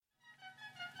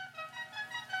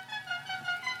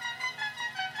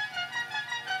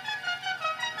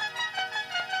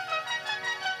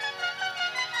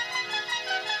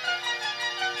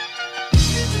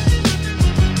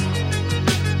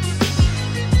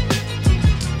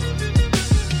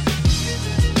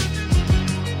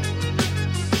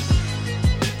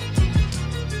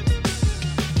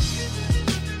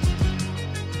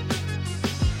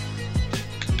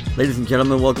Ladies and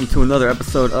gentlemen, welcome to another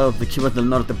episode of the Chivas del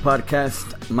Norte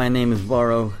podcast. My name is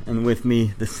Barro, and with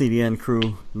me, the CDN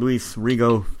crew, Luis,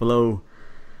 Rigo, Flo.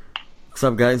 What's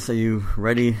up, guys? Are you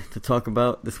ready to talk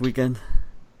about this weekend?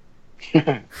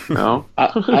 No, I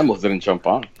almost didn't jump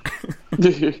on.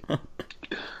 Me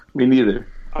neither.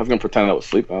 I was going to pretend I was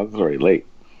sleeping. I was already late.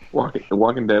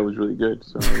 Walking Dead was really good,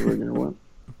 so we're going to win.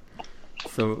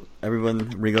 So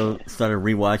everyone, Rigo started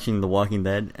rewatching The Walking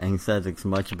Dead, and he says it's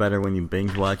much better when you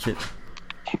binge watch it.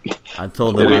 I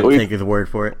told him I'd take his word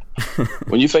for it.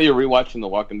 When you say you're rewatching The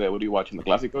Walking Dead, what are you watching? The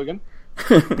Clasico again?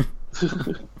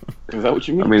 Is that what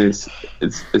you mean? I mean, it's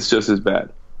just as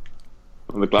bad.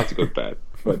 The Clasico's bad,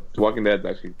 but Walking Dead's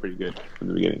actually pretty good from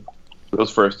the beginning.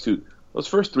 Those first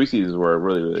three seasons were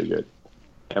really, really good.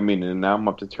 I mean, and now I'm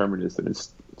up to Terminus, and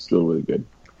it's still really good.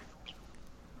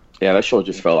 Yeah, that show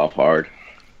just fell off hard.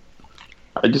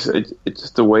 It's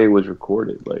just the way it was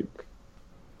recorded, like,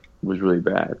 was really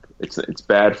bad. It's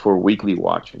bad for weekly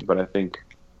watching, but I think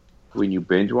when you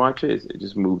binge watch it, it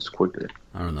just moves quicker.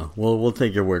 I don't know. We'll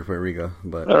take your word for it, Rigo.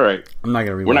 But all right, I'm not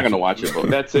gonna. We're not gonna watch it. But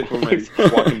that's it for my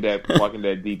Walking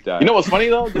Dead deep dive. You know what's funny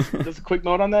though? Just a quick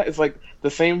note on that. It's like the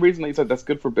same reason that you said that's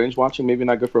good for binge watching, maybe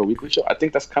not good for a weekly show. I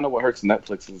think that's kind of what hurts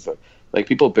Netflix is like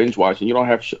people binge watching. You don't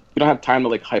have time to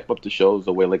like hype up the shows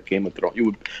the way like Game of Thrones. You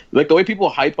would like the way people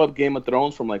hype up Game of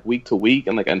Thrones from like week to week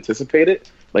and like anticipate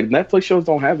it. Like Netflix shows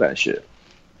don't have that shit.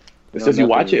 It's just you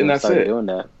watch it and that's it. Doing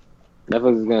that.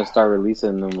 Netflix is gonna start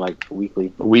releasing them like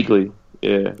weekly. Weekly,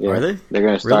 yeah. Are they? They're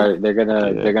gonna start. Really?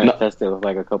 They're gonna test it with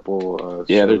like a couple.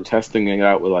 Yeah, shows. they're testing it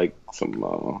out with like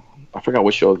some. I forgot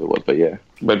what shows it was, but yeah.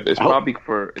 But it's probably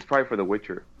for The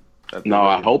Witcher. No,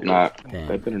 I hope not.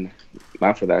 Damn.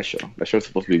 Not for that show. That show's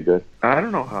supposed to be good. I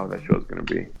don't know how that show's gonna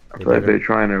be. I feel like they're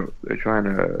trying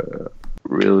to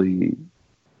really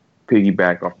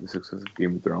piggyback off the success of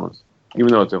Game of Thrones,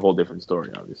 even though it's a whole different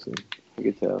story, obviously.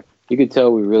 You could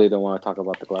tell we really don't want to talk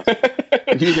about the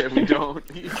Clasico. Yeah, we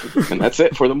don't. And that's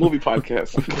it for the movie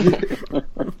podcast.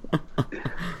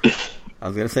 I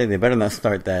was gonna say they better not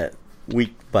start that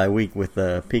week by week with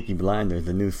Peaky Blinders,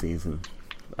 the new season.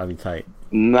 I'll be tight.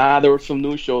 Nah, there were some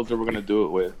new shows that we're gonna do it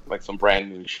with, like some brand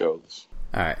new shows.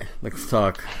 All right, let's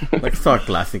talk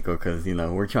Clasico because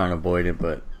we're trying to avoid it,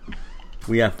 but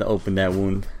we have to open that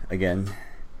wound again.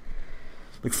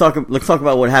 Let's talk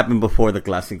about what happened before the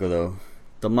Clasico, though.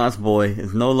 Tomás Boy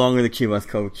is no longer the Chivas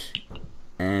coach,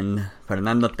 and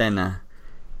Fernando Tena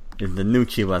is the new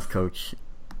Chivas coach.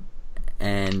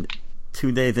 And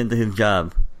 2 days into his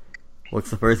job, what's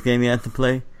the first game he had to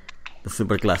play? The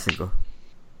Super Clasico.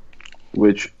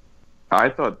 Which I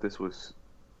thought this was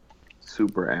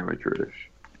super amateurish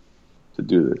to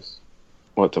do this.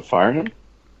 What, to fire him?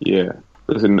 Yeah.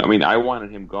 Listen, I mean, I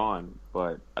wanted him gone,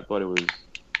 but I thought it was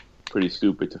pretty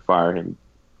stupid to fire him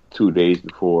 2 days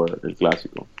before the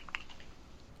Clasico.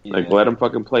 Yeah. Like, let him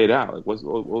fucking play it out. Like,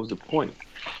 what was the point?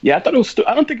 Yeah, I thought it was.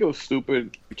 I don't think it was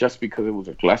stupid just because it was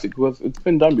a Clasico. It's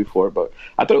been done before, but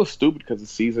I thought it was stupid because the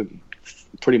season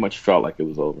pretty much felt like it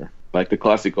was over. Like the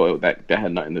Clasico, that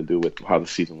had nothing to do with how the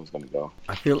season was going to go.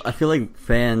 I feel like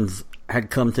fans had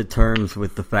come to terms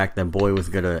with the fact that Boy was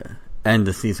gonna end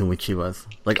the season with Chivas.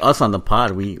 Like us on the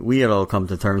pod, we had all come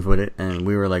to terms with it, and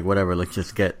we were like, whatever, let's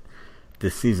just get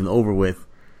this season over with.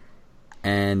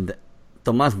 And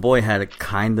Tomás Boy had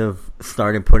kind of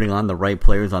started putting on the right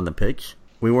players on the pitch.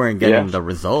 We weren't getting the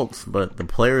results, but the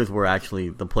players were actually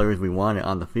the players we wanted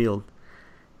on the field.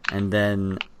 And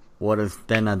then what does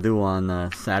Tena do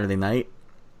on Saturday night?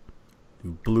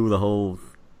 Blew the whole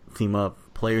team up.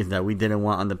 Players that we didn't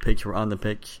want on the pitch were on the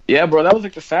pitch. Yeah, bro, that was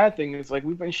like the sad thing. It's like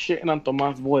we've been shitting on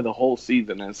Tomás Boy the whole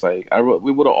season. And it's like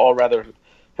we would have all rather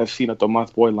have seen a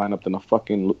Tomás Boy lineup than a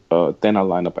fucking Tena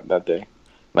lineup that day.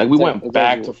 Like we went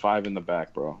back to 5 in the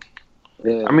back, bro.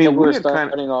 Yeah, I mean, we were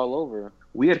starting all over.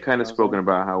 We had kind of spoken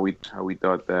about how we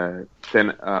thought that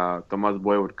Tomás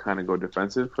Boy would kind of go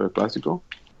defensive for the Clasico.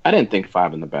 I didn't think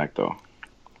 5 in the back though.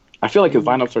 I feel like his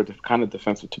lineups are kind of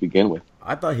defensive to begin with.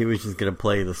 I thought he was just gonna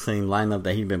play the same lineup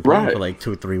that he'd been playing for like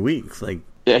 2 or 3 weeks. Like,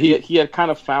 yeah, he had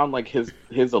kind of found like his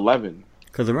 11.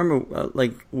 Because remember,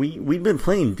 like we've been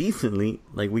playing decently.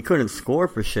 Like we couldn't score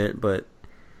for shit, but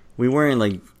we weren't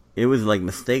like. It was like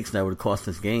mistakes that would cost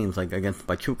us games. Like against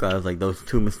Pachuca, it was like those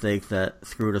 2 mistakes that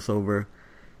screwed us over,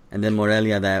 and then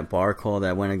Morelia, that bar call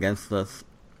that went against us.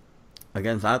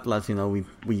 Against Atlas,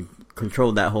 we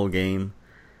controlled that whole game.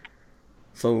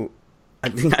 So I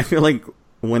feel like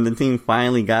when the team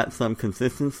finally got some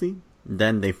consistency,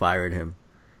 then they fired him.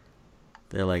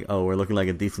 They're like, "Oh, we're looking like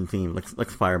a decent team.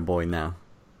 Let's fire Boy now."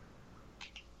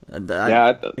 It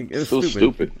was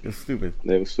stupid. It was stupid.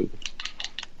 It was stupid.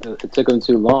 It took him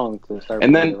too long to start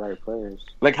And bringing then- the right players.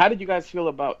 Like, how did you guys feel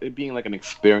about it being like an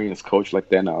experienced coach like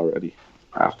Tena already?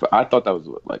 I thought that was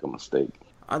like a mistake.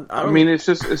 I mean, it's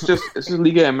just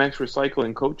Liga MX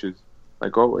recycling coaches,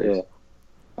 like always. Yeah.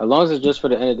 As long as it's just for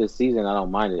the end of the season, I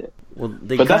don't mind it. well,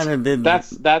 they But kind of did. that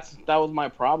was my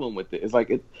problem with it. It's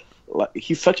like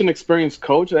he's such an experienced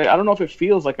coach. I don't know if it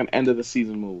feels like an end of the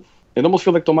season move. It almost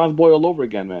feels like Tomas Boy all over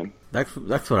again, man. That's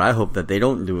what I hope that they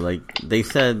don't do. Like they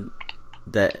said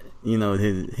that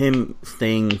him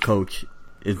staying coach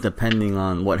is depending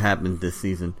on what happens this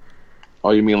season. Oh,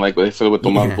 you mean like what they said with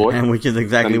Tomas Boy? And which is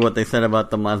exactly And- what they said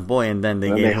about Tomas Boy, and then they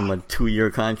And gave they- him a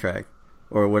 2-year contract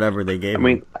or whatever they gave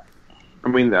him.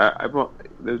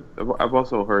 I've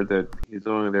also heard that he's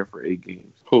only there for 8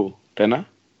 games. Who? Tena?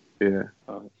 Yeah,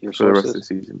 Your for the rest of sources? the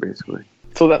season, basically.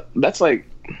 So that's like,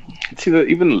 see,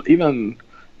 even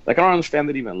like I don't understand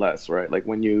it even less, right? Like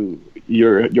when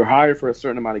you're hired for a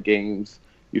certain amount of games,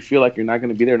 you feel like you're not going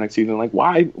to be there next season. Like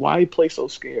why play so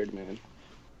scared, man?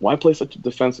 Why play such a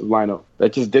defensive lineup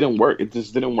that just didn't work? It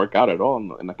just didn't work out at all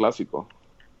in the Clasico.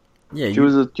 Yeah,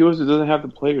 Chivas doesn't have the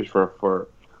players for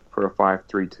a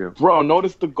 5-3-2. Bro,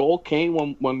 notice the goal came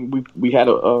when we had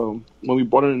when we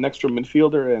brought in an extra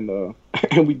midfielder and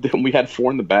and we had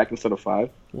 4 in the back instead of 5.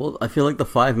 well, I feel like the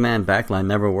 5-man backline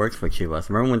never works for Chivas.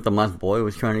 Remember when Tomas Boy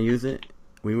was trying to use it?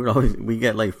 We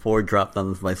get like 4 drop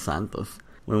downs by Santos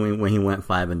when he went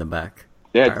 5 in the back.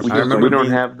 Yeah, I remember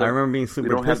don't I remember being super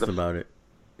don't have pissed the- about it.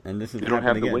 And this is They don't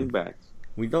have the again. wing backs.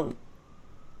 We don't.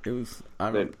 It was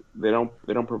They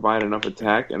don't provide enough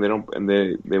attack, and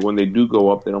they when they do go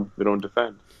up, they don't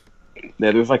defend.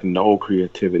 Yeah, there's like no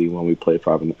creativity when we play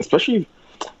 5, especially,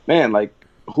 man. Like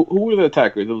who were the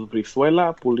attackers? It was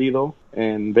Brizuela, Pulido,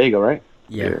 and Vega, right?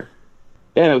 yeah.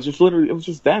 Yeah, it was just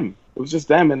them. It was just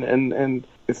them, and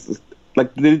it's just,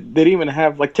 like they didn't even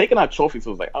have like taking out trophies. It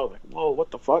was like I was like, whoa, what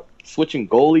the fuck? Switching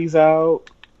goalies out.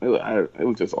 It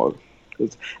was just all.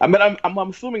 I'm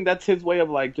assuming that's his way of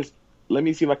like just let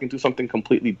me see if I can do something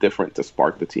completely different to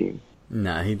spark the team.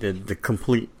 Nah, he did the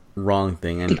complete wrong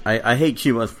thing, and I hate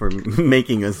Chivas for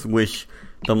making us wish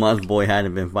Tomas Boy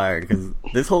hadn't been fired, because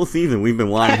this whole season we've been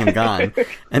wanting him gone,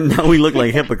 and now we look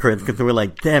like hypocrites because we're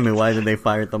like, damn it, why did they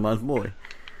fire Tomas Boy?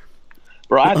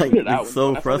 Bro, I Like, tweeted out. it's so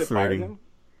when I saw they fired frustrating. him-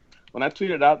 When I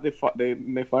tweeted out they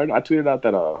fired him, I tweeted out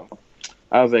that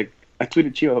I was like, I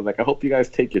tweeted Chivas, I was like, I hope you guys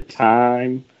take your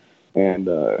time and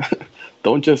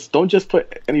don't just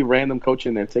put any random coach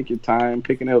in there. Take your time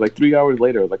picking it. Like 3 hours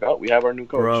later, like, oh, we have our new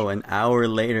coach. Bro, an hour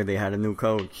later they had a new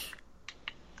coach.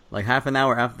 Like half an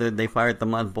hour after they fired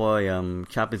Tomas Boy,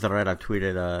 Chapis Herrera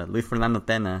tweeted Luis Fernando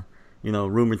Tena,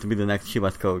 rumored to be the next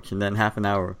Chivas coach, and then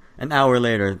an hour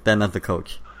later, Tena's the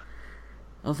coach.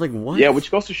 I was like, what? Yeah, which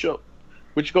goes to show,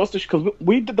 because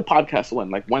we did the podcast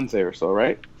like Wednesday or so,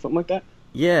 right? Something like that.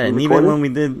 Yeah, and We even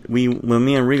recorded? when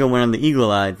me and Rigo went on the Eagle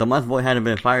Eye, Tomas Boy hadn't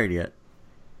been fired yet.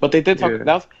 But they did talk.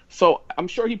 Yeah. So I'm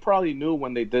sure he probably knew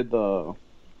when they did the.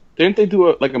 Didn't they do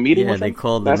a meeting? Yeah, with they him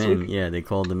called him last in. week? Yeah, they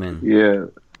called him in. Yeah,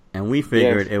 And we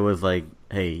figured Yes. it was like,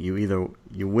 hey, you either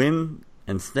you win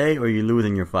and stay, or you lose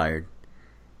and you're fired.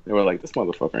 They were like, this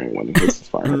motherfucker ain't winning. This is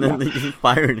fire. And then they just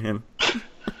fired him.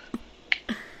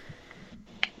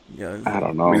 Yeah, I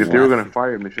don't know. I mean, if man. they were going to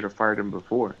fire him, they should have fired him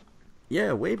before.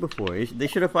 Yeah, way before. They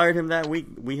should have fired him that week.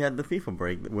 We had the FIFA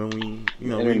break when we,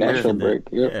 International mentioned break,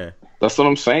 it. yep. Yeah, That's what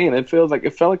I'm saying. It felt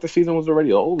like the season was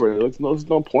already over. There's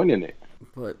no point in it.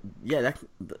 but yeah,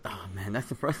 that's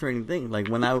the frustrating thing. Like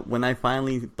when I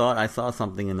finally thought I saw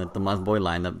something in the Tomas Boy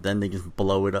lineup, then they just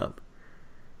blow it up.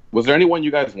 Was there anyone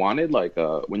you guys wanted? Like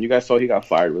when you guys saw he got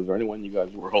fired, was there anyone you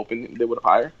guys were hoping they would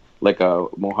hire? Like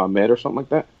Mohamed or something like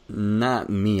that? Not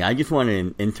me. I just wanted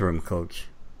an interim coach.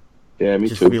 Yeah, me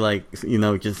Just too. be like,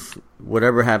 just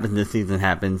whatever happens this season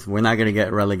happens. We're not gonna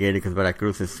get relegated because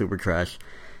Veracruz is super trash.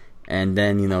 And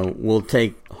then we'll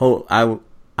take hope. I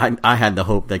had the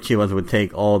hope that Chivas would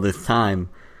take all this time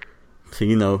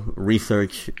to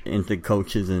research into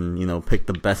coaches and pick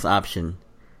the best option.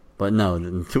 But no,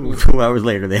 then two hours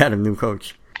later they had a new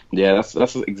coach. Yeah,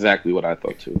 that's exactly what I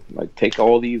thought too. Like take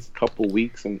all these couple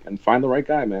weeks and find the right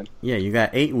guy, man. Yeah, you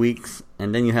got 8 weeks,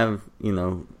 and then you have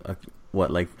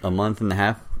a month and a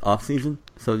half off season.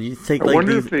 So you take I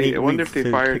wonder these if they 8 weeks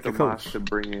to fired pick a Tomas coach. to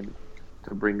bring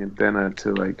in Tena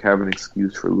to have an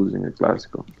excuse for losing a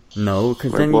Clasico. No,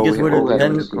 because Like, then well, you just we would have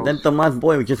have. all that Then Tomas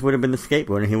Boy just would have been the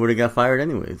scapegoat, and he would have got fired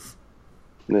anyways.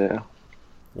 Yeah.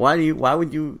 Why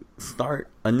would you start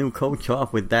a new coach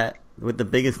off with the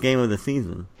biggest game of the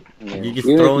season? Yeah. You're just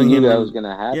Even throwing if you him knew that in- was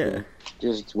gonna happen, Yeah.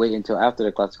 just wait until after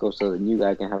the Clasico so the new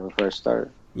guy can have a fresh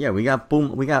start. Yeah, we got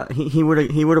boom. We got he would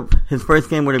have his first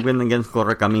game would have been against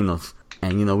Correcaminos,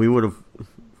 and we would have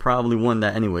probably won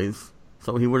that anyways.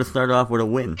 So he would have started off with a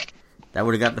win. That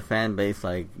would have got the fan base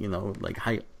like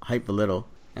hype a little.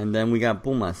 And then we got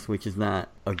Pumas, which is not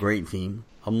a great team.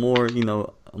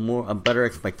 A better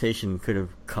expectation could have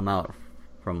come out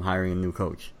from hiring a new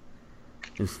coach.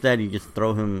 Instead, you just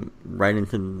throw him right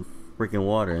into the freaking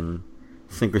water and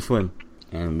sink or swim.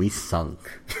 And we sunk.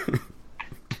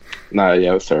 Nah, yeah,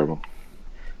 it was terrible.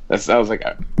 I was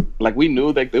like we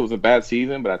knew that it was a bad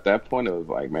season, but at that point it was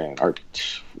like, man,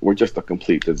 we're just a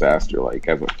complete disaster. Like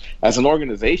as an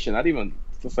organization, not even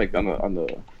just like on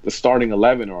the starting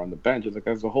 11 or on the bench, it's like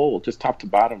as a whole, just top to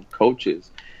bottom,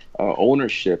 coaches,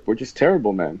 ownership, we're just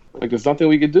terrible, man. Like there's nothing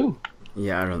we could do.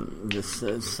 Yeah, this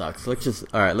sucks. Let's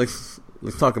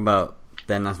talk about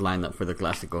Tena's lineup for the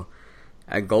Clasico.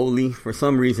 At goalie, for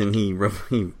some reason he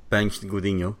benched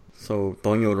Gudiño, so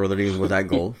Toño Rodriguez was at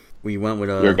goal. We went with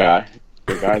Your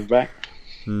guy's back?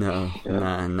 No,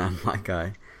 not my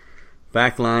guy.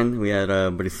 Backline, we had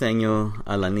Briseño,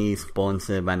 Alanis, Ponce,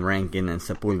 Van Rankin, and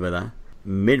Sepúlveda.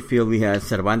 Midfield, we had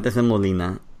Cervantes and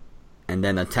Molina. And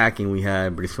then attacking, we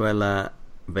had Brizuela,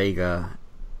 Vega,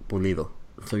 Pulido.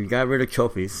 So you got rid of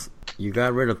Chofis. You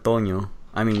got rid of Toño.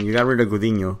 You got rid of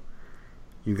Gudiño.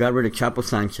 You got rid of Chapo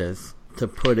Sanchez to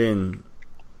put in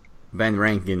Van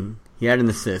Rankin. He had an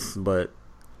assist, but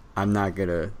I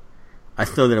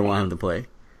still didn't want him to play.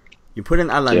 You put in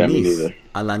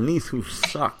Alanis, who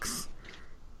sucks.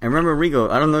 And remember, Rigo,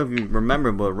 I don't know if you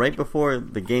remember, but right before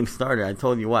the game started, I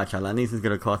told you, watch, Alanis is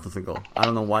going to cost us a goal. I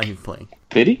don't know why he's playing.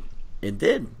 Did he? It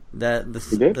did.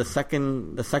 The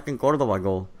second Cordoba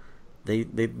goal, they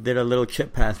did a little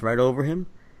chip pass right over him,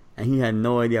 and he had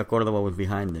no idea Cordoba was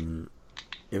behind him.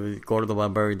 It was Cordoba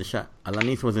buried the shot.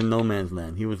 Alanis was in no man's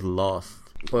land. He was lost.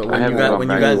 But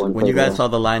when you guys saw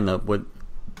the lineup, what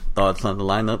thoughts on the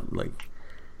lineup? Like,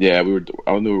 yeah, I knew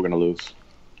we were gonna lose.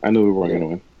 I knew we weren't gonna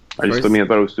win. I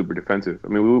thought it was super defensive.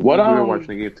 We were watching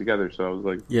the game together, so I was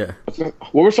like, yeah.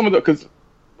 What were some of the? Because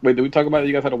wait, did we talk about it?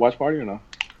 You guys had a watch party or no?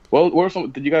 Well, what were some?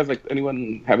 Did you guys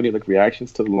anyone have any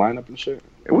reactions to the lineup and shit?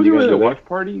 It wasn't really a watch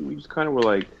party. We just kind of were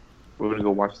like, we're gonna go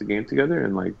watch the game together,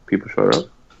 and people showed up.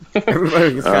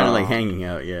 Everybody was kind of hanging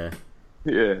out, yeah.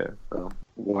 Yeah. So.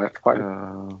 Watch party.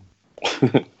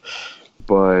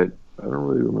 But I don't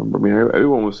really remember.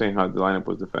 Everyone was saying how the lineup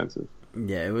was defensive.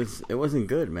 Yeah, it wasn't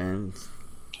good, man.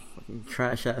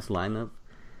 Trash ass lineup.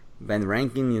 Van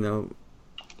Rankin,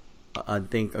 I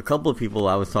think a couple of people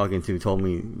I was talking to told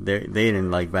me they didn't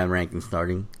like Van Rankin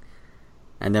starting.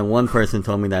 And then one person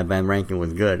told me that Van Rankin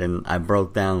was good, and I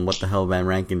broke down what the hell Van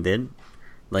Rankin did.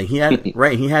 He had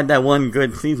he had that one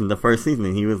good season, the first season,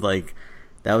 and he was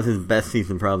that was his best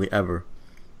season probably ever.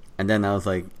 And then I was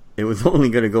like, it was only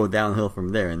going to go downhill from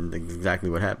there, and that's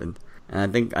exactly what happened. And I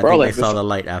think I saw the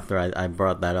light after I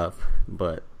brought that up.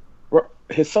 But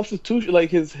his substitution,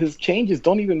 his changes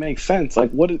don't even make sense.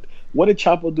 What did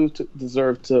Chapo do to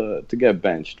deserve to get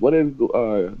benched? What did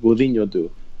Gudiño do?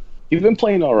 He's been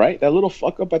playing all right. That little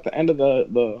fuck up at the end of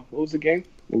the what was the game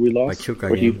where we lost?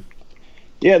 Pachuca game.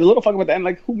 Yeah, the little fuck up at the end.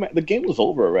 The game was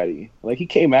over already. He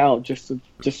came out just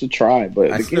to try,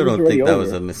 but I still don't think that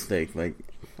was a mistake.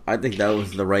 I think that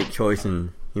was the right choice,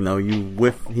 and he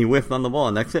whiffed on the ball,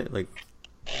 and that's it.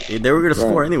 They were going to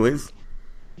score anyways.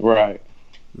 Right.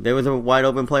 There was a wide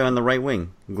open player on the right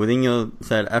wing. Gudiño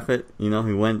said, F it. He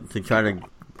went to try to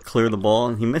clear the ball,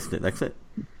 and he missed it. That's it.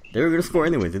 They were going to score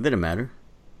anyways. It didn't matter.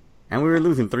 And we were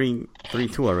losing 3-2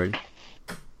 already.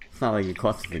 It's not like it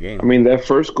cost us the game. That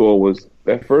first goal,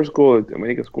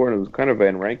 America scored, and it was kind of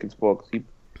Van Rankin's fault because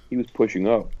he was pushing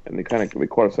up, and they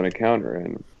caught us on a counter,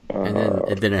 and then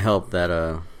it didn't help that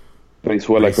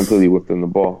Brizuela completely whipped in the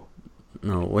ball.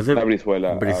 No, was it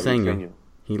Briseño?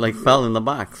 He fell in the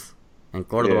box, and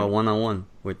Cordoba 1-on-1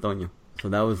 with Toño. So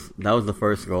that was the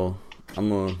first goal. I'm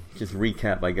gonna just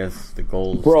recap, I guess, the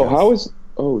goals. Bro, how is?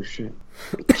 Oh shit!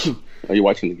 Are you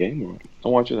watching the game? Or?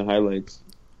 I'm watching the highlights.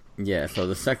 Yeah. So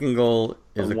the second goal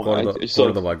is a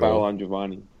Cordoba goal. Foul on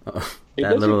Giovanni.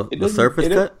 The surface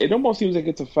cut? It almost seems like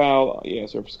it's a foul. Yeah,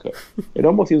 surface cut. It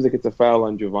almost seems like it's a foul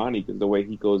on Giovanni because the way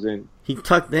he goes in. He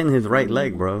tucked in his right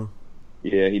leg, bro.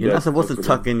 Yeah, You're not supposed to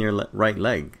tuck in your right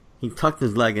leg. He tucked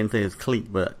his leg into his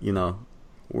cleat, but,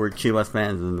 we're Chivas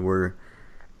fans and we're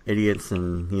idiots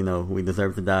and, we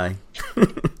deserve to die.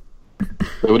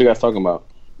 What are you guys talking about?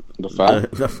 The foul?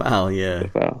 The foul, yeah. The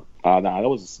foul.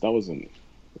 That wasn't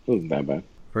that bad.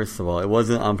 First of all, it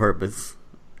wasn't on purpose.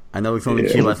 I know it's only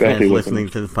Chivas fans listening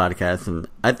to this podcast, and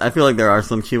I feel like there are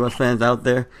some Chivas fans out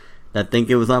there that think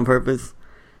it was on purpose.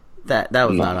 That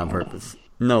was not on purpose.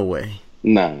 No way.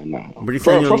 Nah.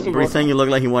 Briseño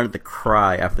looked like he wanted to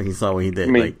cry after he saw what he did.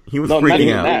 I mean, like he was No, not freaking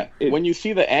even out. that. When you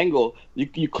see the angle,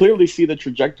 you clearly see the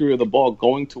trajectory of the ball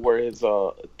going to where his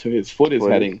to his foot is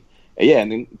heading. Yeah,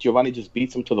 and then Giovanni just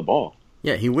beats him to the ball.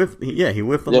 Yeah, he whiffed. He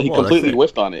whiffed on Yeah, the he ball. completely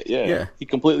whiffed on it. Yeah. Yeah. He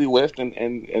completely whiffed,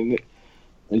 and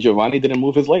Giovanni didn't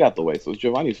move his leg out the way, so it's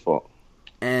Giovanni's fault.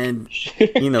 And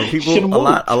people,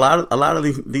 a lot of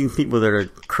these people that are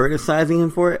criticizing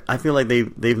him for it, I feel like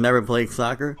they've never played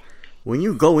soccer. When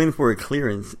you go in for a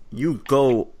clearance, you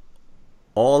go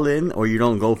all in or you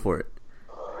don't go for it.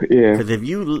 Yeah. Because if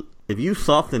you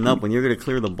soften up when you're going to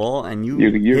clear the ball and you're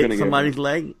hit somebody's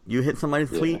leg, you hit somebody's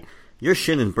cleat, your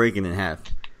shin is breaking in half.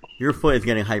 Your foot is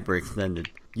getting hyperextended.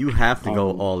 You have to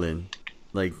go all in.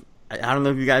 Like, I don't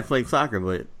know if you guys play soccer,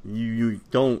 but you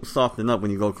don't soften up when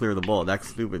you go clear the ball. That's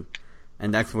stupid.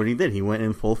 And that's what he did. He went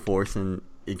in full force, and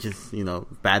it just,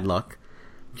 bad luck.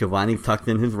 Giovanni tucked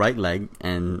in his right leg,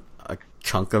 and a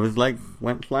chunk of his leg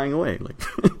went flying away. Like,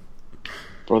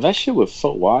 bro, that shit was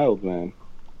so wild, man.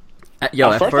 At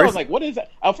first I was like, what is that?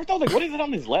 At first I was like, what is it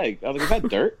on his leg? I was like, is that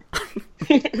dirt?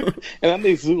 And then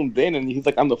they zoomed in, and he's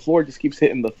like on the floor, just keeps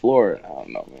hitting the floor. I don't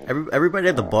know, man. Everybody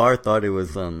at the bar thought it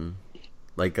was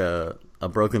like a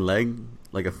broken leg,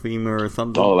 like a femur or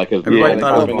something. Oh, everybody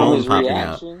thought it was bone his popping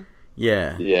reaction. out.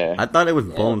 Yeah. I thought it was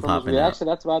bone from popping his reaction,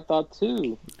 out. That's what I thought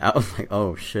too. I was like,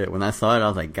 oh shit. When I saw it, I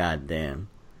was like, god damn.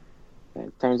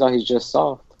 It turns out he's just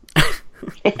soft.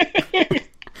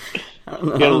 I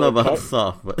don't know about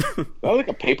soft, but that was like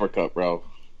a paper cut, bro.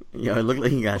 Yo, it looked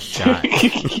like he got shot.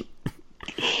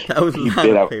 That was not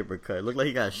a paper cut. It looked like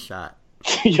he got shot.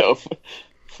 Yo,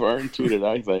 Fern tweeted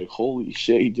out, he's like, holy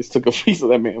shit, he just took a piece of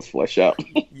that man's flesh out.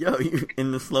 Yo,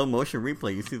 in the slow motion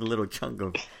replay, you see the little chunk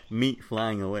of meat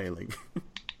flying away. Like,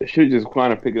 they should just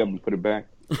kind of pick it up and put it back.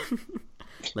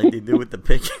 Like they do with the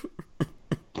picture.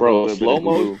 Bro,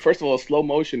 first of all, slow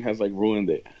motion has like ruined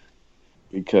it.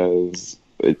 Because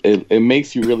it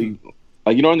makes you really,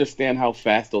 like, you don't understand how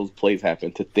fast those plays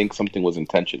happen to think something was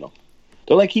intentional.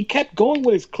 They're like, he kept going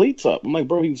with his cleats up. I'm like,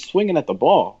 bro, he was swinging at the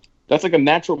ball. That's like a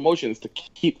natural motion, is to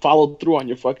keep followed through on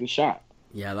your fucking shot.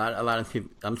 Yeah, a lot of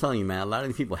people, I'm telling you, man, a lot of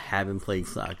these people haven't played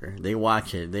soccer. They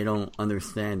watch it. They don't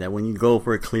understand that when you go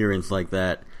for a clearance like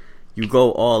that, you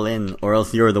go all in, or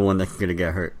else you're the one that's going to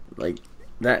get hurt. Like,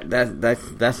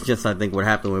 that's just, I think, what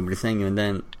happened with Briseño. And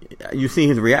then you see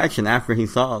his reaction after he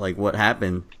saw, like, what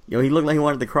happened. He looked like he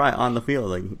wanted to cry on the field.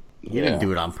 Like, he didn't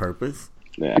do it on purpose.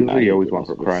 Yeah, he always wants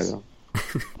to cry, though.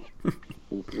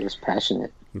 He was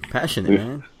passionate. He's passionate,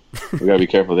 man. We gotta be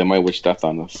careful. They might wish death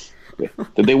on us.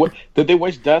 Did they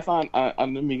wish death on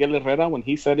Miguel Herrera when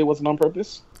he said it wasn't on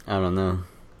purpose? I don't know.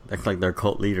 That's like their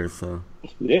cult leader, so.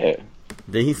 Yeah.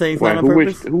 Did he say it's not on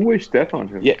purpose? Who wished death on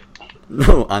him? Yeah.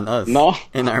 No, on us. No.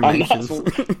 In our mentions.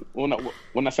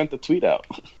 When I sent the tweet out.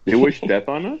 They wished death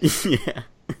on us? Yeah.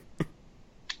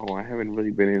 Oh, I haven't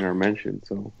really been in our mentions,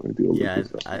 so I do. Yeah,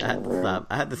 I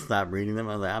had to stop reading them.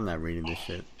 I was like, I'm not reading this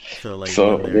shit. So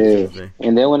Tuesday.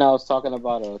 And then when I was talking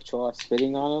about Ochoa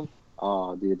spitting on him,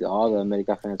 oh, dude, all the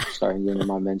America fans were starting getting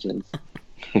my mentions.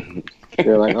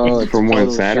 They're like, oh, it's from when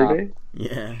Saturday?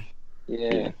 Yeah.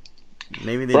 Yeah.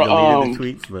 Maybe they deleted the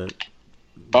tweets, but.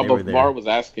 Bar was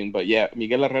asking, but yeah,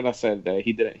 Miguel Herrera said that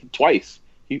he did it twice.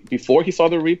 Before he saw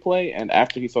the replay and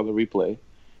after he saw the replay.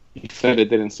 He said he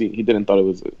didn't thought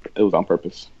it was on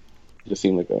purpose. It just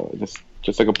seemed like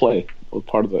just like a play. It was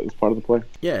part of the play.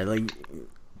 Yeah, like,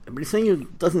 but he's saying he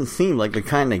doesn't seem like the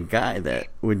kind of guy that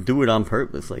would do it on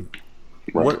purpose. Like,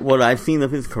 right. What I've seen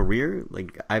of his career,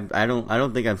 like, I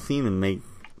don't think I've seen him make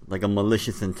like a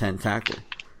malicious intent tackle.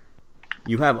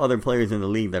 You have other players in the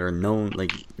league that are known.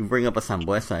 Like, you bring up a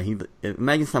Sambuesa.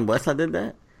 Imagine Sambuesa did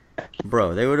that,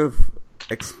 bro. They would have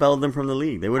expelled him from the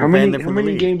league. They would have banned him from the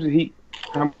league.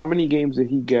 How many games did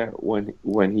he get when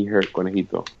he hurt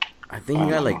Conejito? I think he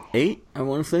got like 8, I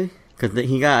want to say. Because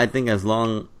he got, I think,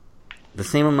 the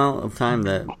same amount of time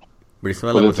that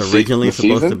Brizuela was originally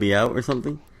supposed to be out or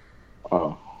something.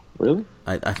 Oh, really?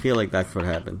 I feel like that's what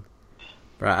happened.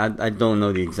 But I don't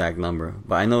know the exact number.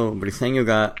 But I know Briseño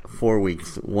got 4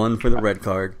 weeks. 1 for the red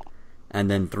card, and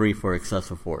then 3 for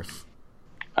excessive force.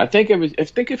 I think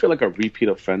if you're like a repeat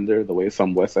offender, the way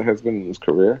Sambuesa has been in his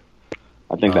career,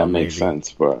 I think that makes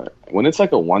sense. But when it's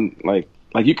like a one, like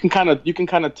you can kind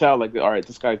of tell, like, all right,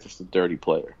 this guy's just a dirty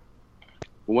player.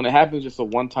 But when it happens, just a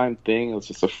one-time thing, it's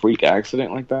just a freak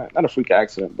accident like that. Not a freak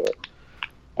accident, but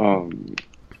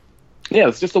yeah,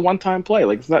 it's just a one-time play.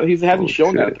 Like, it's not. He hasn't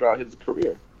shown that throughout his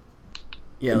career.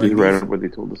 Yeah, like right when they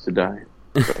told us to die.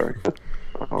 Sorry.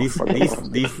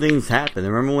 These things happen.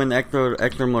 Remember when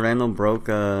Hector Moreno broke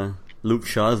Luke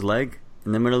Shaw's leg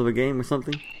in the middle of a game or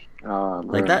something?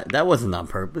 Like that wasn't on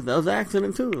purpose. That was an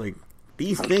accident too. Like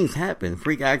these things happen.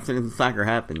 Freak accidents in soccer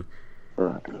happen.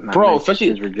 Bro,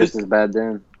 especially were just as bad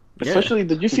then. Especially,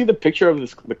 did you see the picture of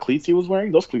the cleats he was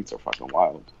wearing? Those cleats are fucking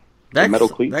wild. The metal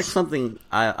cleats. That's something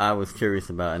I was curious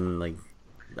about. And like,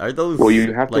 are those? Well,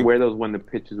 you have to wear those when the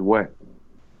pitch is wet.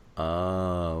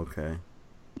 Oh, okay.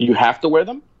 You have to wear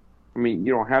them? I mean,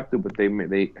 you don't have to, but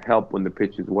they help when the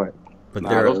pitch is wet. But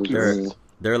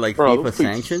they're like FIFA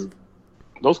sanctioned.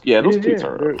 Those cleats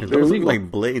are. Those look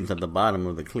like blades at the bottom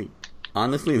of the cleat.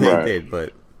 Honestly, they did,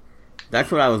 but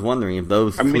that's what I was wondering if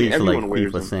those cleats are like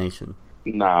FIFA sanctioned.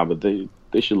 Nah, but they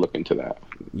should look into that.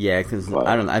 Yeah, because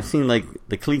I don't know. I've seen like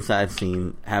the cleats I've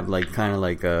seen have like kind of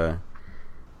like I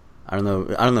don't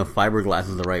know if fiberglass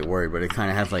is the right word, but it kind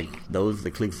of has like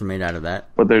the cleats are made out of that.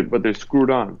 But they're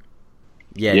screwed on.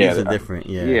 Yeah, these are different.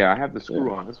 Yeah, I have the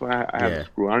screw on. That's why I have the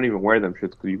screw. I don't even wear them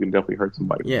shits because you can definitely hurt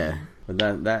somebody. Yeah, but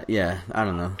that I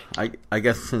don't know. I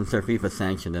guess since they're FIFA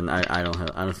sanctioned, then I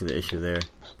don't see the issue there.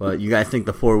 But you guys think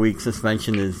the 4-week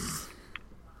suspension is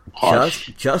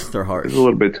just or harsh? It's a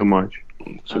little bit too much.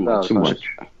 Too much.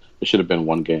 It should have been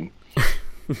one game.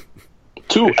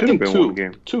 Two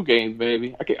games,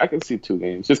 maybe. I can see 2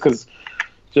 games just because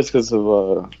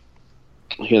of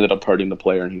he ended up hurting the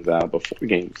player and he's out. But 4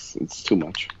 games, it's too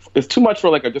much. It's too much for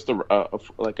like an accident.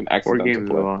 4 games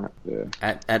to play. A lot. Yeah.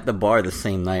 At the bar the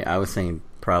same night, I was saying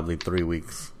probably 3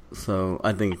 weeks. So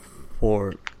I think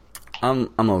 4.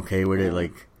 I'm okay with it.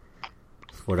 Like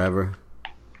whatever.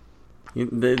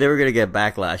 They were gonna get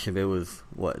backlash if it was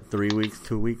 3 weeks,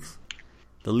 2 weeks.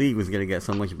 The league was gonna get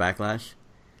so much backlash,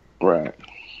 right?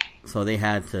 So they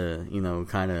had to,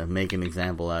 kind of make an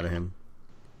example out of him.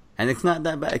 And it's not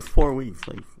that bad. It's 4 weeks,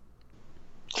 like.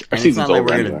 And it's not like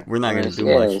we're not gonna do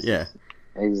much. Yeah,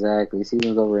 exactly.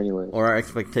 Season's over anyway. Or our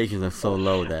expectations are so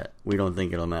low that we don't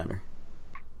think it'll matter.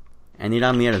 And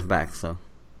Iramiera's back, so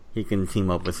he can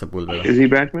team up with Sepulveda. Is he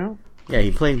back now? Yeah,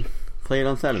 he played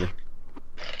on Saturday.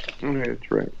 Okay, that's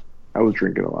right. I was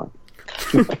drinking a lot.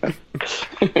 That's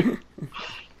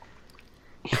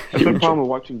the problem with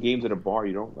watching games at a bar.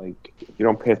 You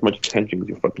don't pay as much attention because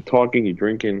you're fucking talking, you're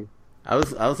drinking. I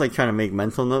was like trying to make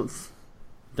mental notes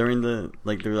during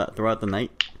throughout the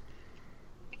night.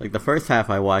 Like the first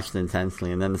half I watched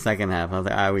intensely, and then the second half I was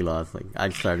like, we lost. Like I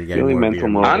started getting more mental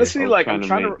mode. Honestly, like I'm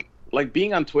trying to like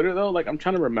being on Twitter though. Like I'm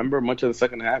trying to remember much of the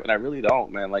second half, and I really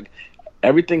don't, man. Like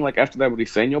everything like after that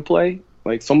Briseño play,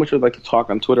 like so much of like the talk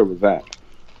on Twitter was that.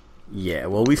 Yeah,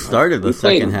 well, we started the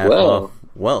second half off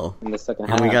well in the second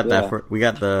and half, we got we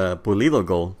got the Pulido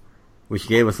goal, which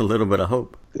gave us a little bit of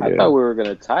hope. I thought we were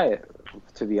gonna tie it.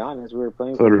 To be honest, we were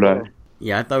playing. So did I.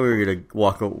 Yeah, I thought we were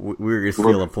gonna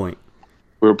steal a point.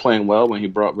 We were playing well when he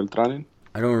brought Beltran in.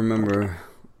 I don't remember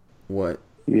what.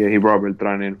 Yeah, he brought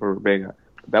Beltran in for Vega.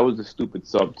 That was a stupid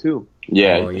sub too.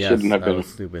 Yeah, shouldn't have been. Was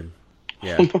stupid.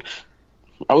 Yeah.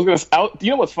 I was gonna.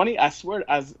 You know what's funny? I swear,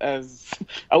 as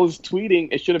I was tweeting,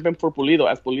 it should have been for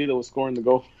Pulido, as Pulido was scoring the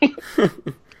goal.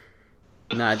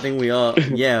 No, I think we all.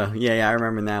 Yeah. I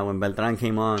remember now when Beltran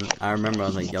came on. I remember I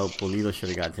was like, "Yo, Pulido should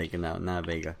have got taken out, not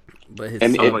Vega." But his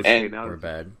subs were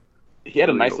bad. He had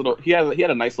a nice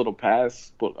little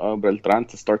pass, Beltran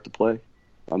to start the play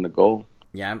on the goal.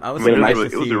 Yeah, I was. It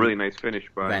was a really nice finish,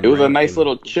 but it was a nice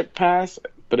little chip pass,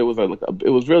 but it was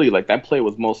really like that play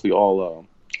was mostly all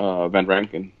Van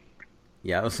Rankin.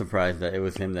 Yeah, I was surprised that it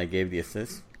was him that gave the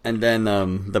assist. And then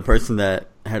the person that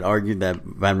had argued that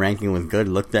Van Rankin was good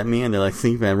looked at me and they're like,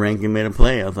 "See, Van Rankin made a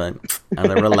play." I was like,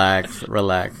 "Relax,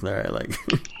 all right." Like,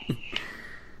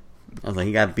 I was like,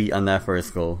 he got beat on that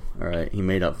first goal. All right, he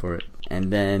made up for it.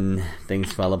 And then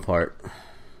things fell apart.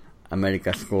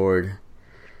 America scored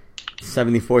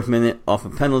 74th minute off a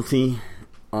penalty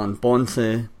on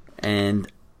Ponce,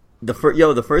 and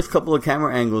the first couple of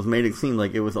camera angles made it seem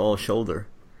like it was all shoulder,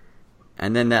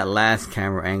 and then that last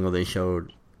camera angle they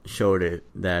showed it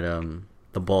that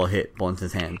the ball hit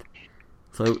Ponce's hand,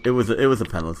 so it was a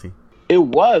penalty. It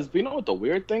was, but you know what the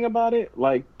weird thing about it?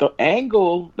 Like the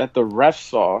angle that the ref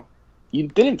saw, you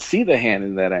didn't see the hand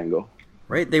in that angle.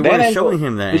 Right, they weren't showing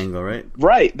him that angle, right?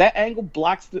 Right, that angle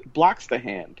blocks the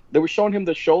hand. They were showing him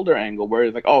the shoulder angle, where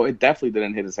it's like, oh, it definitely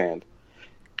didn't hit his hand.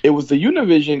 It was the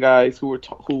Univision guys who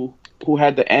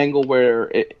had the angle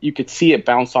where you could see it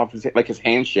bounce off his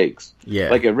hand shakes,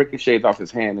 like it ricochets off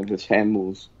his hand and his hand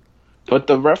moves. But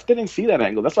the ref didn't see that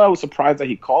angle. That's why I was surprised that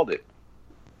he called it.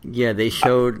 Yeah, they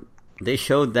showed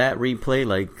that replay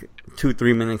like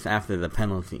 2-3 minutes after the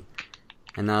penalty,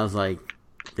 and I was like,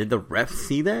 did the ref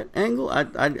see that angle?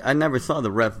 I never saw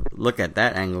the ref look at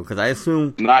that angle because I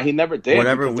assume he never did.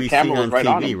 Whatever we see on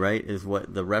TV, right, is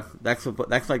what the ref. That's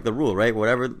like the rule, right?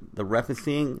 Whatever the ref is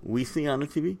seeing, we see on the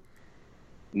TV.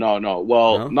 No.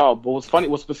 Well, No? no. But what's funny,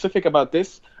 what's specific about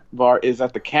this VAR is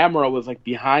that the camera was like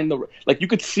behind the, like you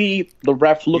could see the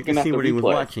ref You looking can at see the what replay. he was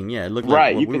watching. Yeah, it looked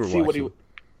Right, like what you we could were see watching. what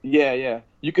he. Yeah.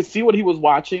 You could see what he was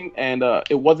watching, and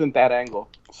it wasn't that angle.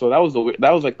 So that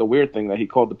was like the weird thing that he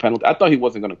called the penalty. I thought he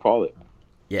wasn't going to call it.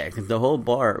 Yeah, because the whole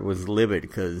bar was livid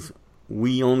because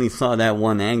we only saw that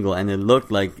one angle, and it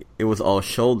looked like it was all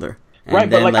shoulder. And Right,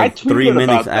 but, then, like, I tweeted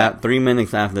about that. 3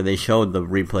 minutes after they showed the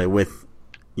replay with,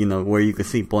 where you could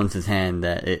see Ponce's hand,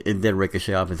 that it did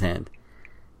ricochet off his hand.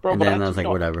 Bro, And but then I was like,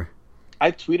 whatever.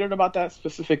 I tweeted about that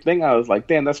specific thing. I was like,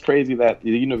 damn, that's crazy that the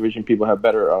Univision people have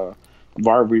better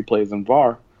VAR replays than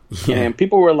VAR. Yeah. And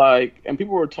people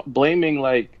were blaming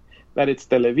like that it's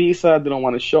Televisa, they don't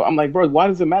want to show. I'm like, bro, why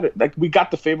does it matter? Like, we got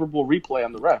the favorable replay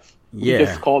on the ref. Yeah. He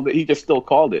just called it. He just still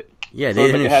called it. Yeah, So they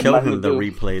it's like it didn't had show nothing him to the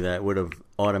do- replay that would have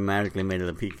automatically made it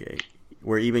a PK.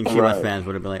 Where even Chivas Right. fans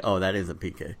would have been like, oh, that is a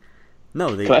PK.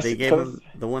 No, they Cause- gave him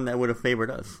the one that would have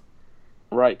favored us.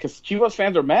 Right, because Chivas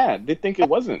fans are mad. They think it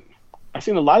wasn't. I've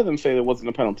seen a lot of them say it wasn't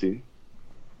a penalty.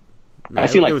 No, I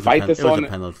seen, like, it was fight a this it was on a it.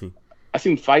 penalty. I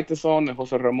seen Fight This On and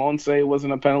Jose Ramon say it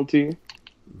wasn't a penalty.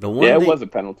 The one Yeah, they, it was a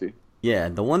penalty. Yeah,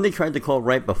 the one they tried to call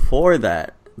right before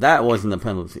that wasn't a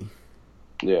penalty.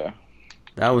 Yeah.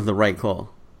 That was the right call.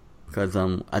 Because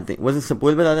I think was it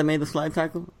Sepulveda that made the slide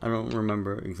tackle? I don't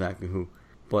remember exactly who,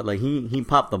 but like he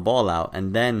popped the ball out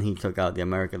and then he took out the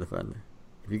America defender.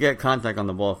 If you get contact on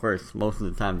the ball first, most of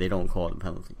the time they don't call it a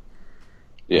penalty.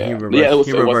 Yeah. He reversed, Yeah, it was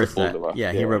he reversed that. Sepulveda.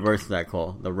 Yeah, he reversed that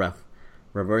call. The ref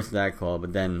reversed that call,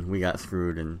 but then we got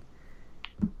screwed and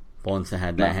Bonsa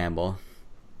had that handball.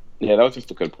 Yeah, that was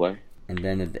just a good play. And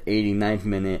then at the 89th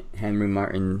minute, Henry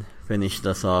Martin finished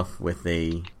us off with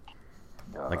a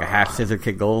half scissor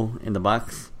kick goal in the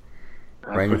box,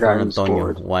 right in front of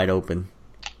Antonio, wide open.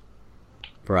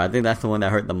 Bro, I think that's the one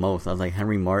that hurt the most. I was like,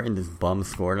 Henry Martin, this bum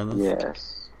scored on us.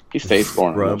 Yes. He stays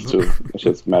scoring on us, too. It's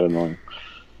just mad annoying.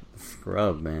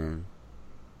 Scrub, man.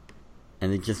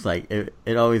 And it just like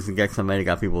it always gets somebody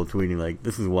got people tweeting like,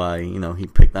 this is why he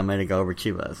picked America over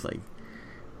Chivas. Like,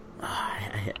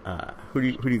 who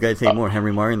do you guys hate more,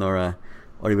 Henry Martin or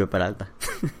Oribe Peralta?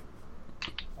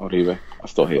 Oribe. I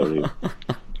still hate Oribe.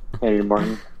 Henry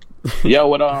Martin. Yeah,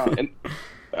 and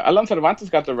Alan Cervantes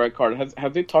got the red card.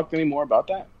 Have they talked any more about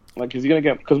that? Like, is he gonna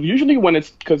get? Because usually when it's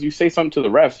because you say something to the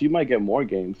refs, you might get more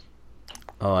games.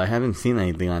 Oh, I haven't seen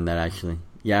anything on that actually.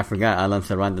 Yeah, I forgot. Alan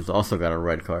Cervantes also got a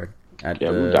red card at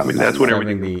that's when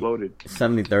everything exploded.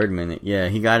 73rd minute. Yeah,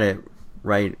 he got it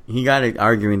right. He got it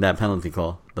arguing that penalty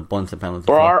call, the Ponce penalty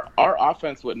Or call. our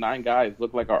offense with 9 guys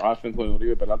looked like our offense when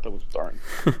Oribe Peralta was starting.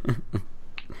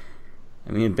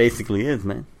 I mean, it basically is,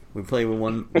 man. We play with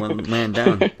one man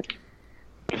down.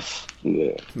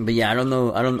 Yeah. But yeah, I don't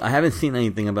know. I haven't seen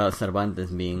anything about Cervantes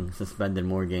being suspended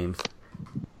more games.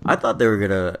 I thought they were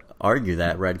gonna argue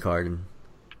that red card,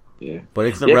 Yeah. but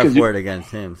it's the 'cause ref you- word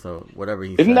against him. So whatever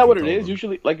he Isn't says, that he what it told is? him.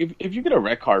 Usually, like if you get a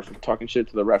red card for talking shit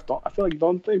to the ref,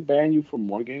 don't they ban you for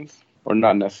more games? Or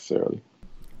not necessarily?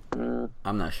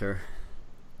 I'm not sure.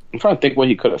 I'm trying to think what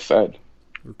he could have said.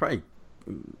 Probably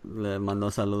le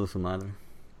mandó saludos a su madre.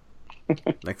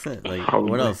 That's it. Like, Probably.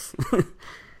 what else?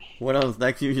 What else?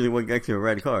 That's usually what gets you a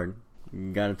red card.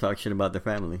 You gotta talk shit about their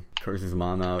family. Curse his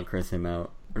mom out, curse him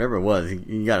out. Whatever it was,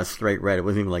 he got a straight red. It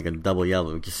wasn't even like a double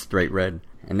yellow, just straight red.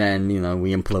 And then,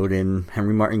 we imploded.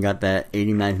 Henry Martin got that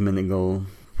 89th minute goal.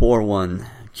 4-1.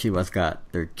 Chivas got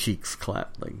their cheeks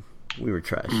clapped. Like, we were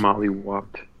trash. Molly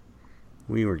walked.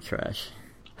 We were trash.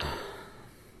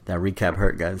 That recap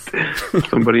hurt, guys.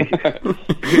 Somebody.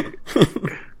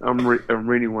 I'm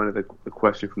reading one of the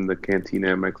question from the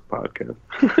Cantina MX podcast.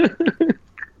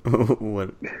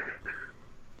 What?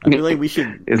 I feel like we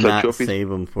should It's like not trophies. save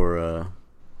them for,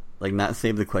 not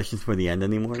save the questions for the end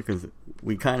anymore, because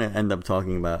we kind of end up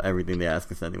talking about everything they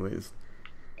ask us anyways.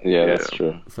 Yeah, that's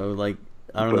true. So,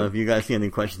 I don't know if you guys see any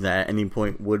questions that at any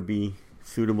point would be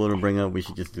suitable to bring up. We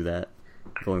should just do that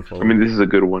going forward. I mean, this is a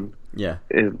good one. Yeah.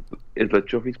 Is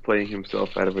Lachofi's playing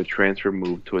himself out of a transfer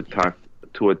move to a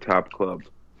top club?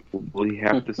 Will he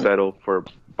have to settle for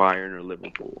Bayern or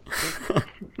Liverpool?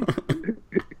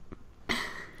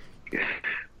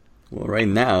 Well, right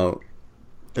now,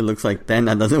 it looks like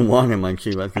Tena doesn't want him on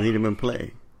Chivas because he didn't even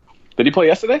play. Did he play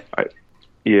yesterday?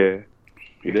 Yeah.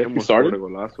 He did? He almost started?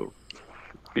 scored a golazo.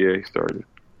 Yeah, he started.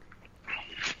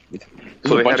 There's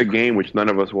So a they bunch had a of- game which none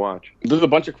of us watched. There's a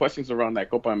bunch of questions around that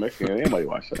Copa MX game. Anybody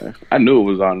watch that? I knew it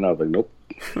was on, and I was like, nope.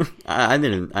 I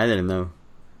didn't know.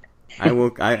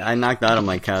 I knocked out of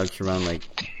my couch around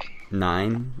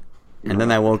 9, and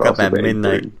then I woke up at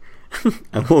midnight.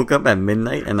 I woke up at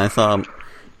midnight and I saw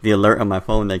the alert on my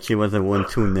phone that Chivas had won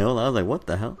 2-0. I was like, what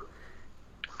the hell?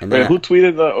 And Wait, then who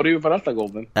tweeted the Oribe Peralta goal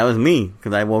then? that was me,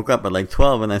 because I woke up at like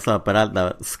 12 and I saw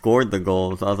Peralta scored the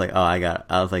goal. So I was like, oh,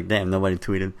 I was like, damn, nobody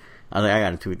tweeted. I was like, I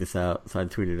gotta tweet this out. So I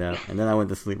tweeted it out. And then I went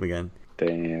to sleep again.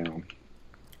 Damn.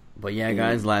 But yeah,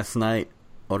 guys, last night,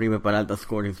 Oribe Peralta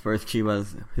scored his first goal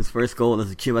as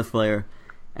a Chivas player,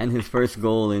 and his first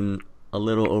goal in a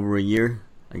little over a year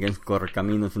against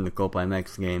Correcaminos in the Copa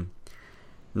MX game.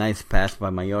 Nice pass by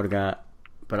Mayorga.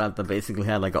 Peralta basically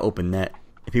had like an open net.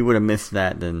 If he would have missed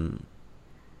that, then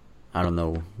I don't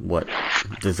know what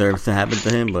deserves to happen to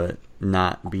him, but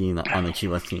not being on the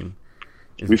Chivas team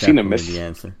is We've seen him definitely miss the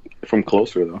answer. from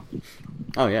closer though.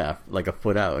 Oh yeah, like a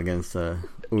foot out against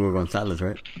Hugo Gonzalez,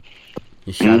 right?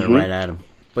 He shot it right at him.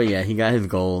 But yeah, he got his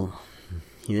goal.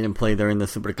 He didn't play during the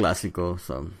Super Clasico,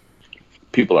 so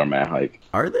People are mad hype.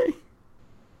 are they?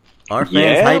 Are fans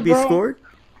Yeah, hype he bro. scored?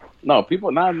 No,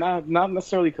 people not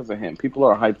necessarily because of him. People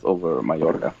are hyped over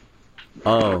Mayorga.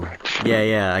 Oh,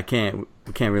 yeah.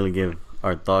 We can't really give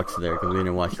our thoughts there because we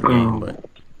didn't watch the game. But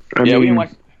I We mean, didn't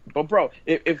watch. But bro,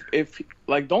 if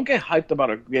like, don't get hyped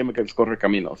about a game against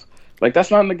Correcaminos. Like,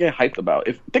 that's not to get hyped about.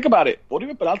 Think about it,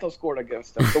 Oribe Peralta scored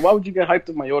against them. So why would you get hyped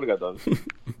if Mayorga does?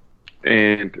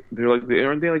 and they're like,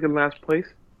 aren't they like in last place?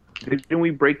 Didn't we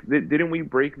break their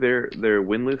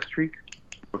winless streak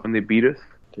when they beat us?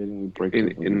 Didn't we break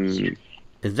In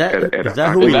is that At- is at-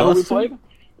 that who Is we that who we lost to? played?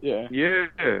 Yeah.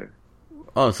 yeah,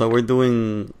 Oh, so we're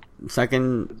doing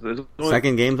second games There's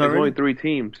only already? 3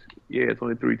 teams. Yeah, it's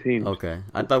only 3 teams. Okay,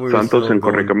 I thought we were Santos still and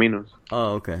going... Correcaminos.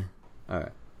 Oh, okay, all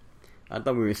right. I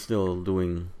thought we were still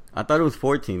doing. I thought it was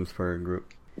 4 teams per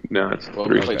group. No, it's Well,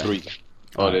 3. we played Okay. 3.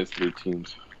 Oh, it is 3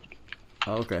 teams.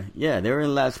 Oh, okay, yeah, they were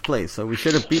in last place, so we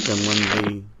should have beat them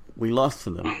when we lost to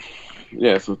them.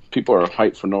 Yeah, so people are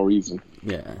hyped for no reason.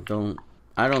 Yeah,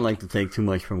 I don't like to take too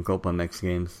much from Copa Mex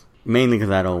games, mainly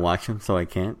because I don't watch them, so I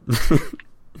can't.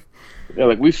 Yeah,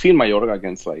 like, we've seen Mayorga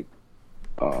against like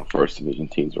first division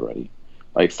teams already.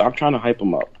 Like, stop trying to hype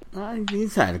him up.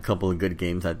 He's had a couple of good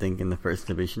games, I think, in the first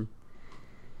division.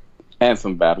 And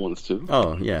some bad ones too.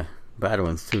 Oh yeah, bad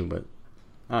ones too, but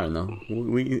I don't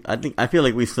know. I feel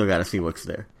like we still got to see what's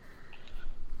there.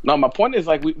 No, my point is,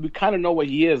 like, we kind of know what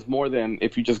he is more than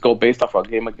if you just go based off a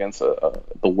game against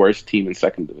the worst team in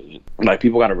second division. Like,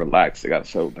 people got to relax. They got to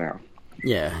settle down.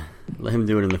 Yeah, let him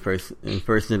do it in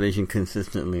first division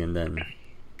consistently, and then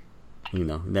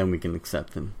then we can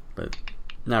accept him. But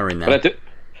not right now.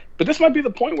 But this might be the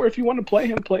point where if you want to play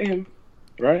him,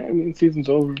 right? I mean, season's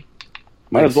over.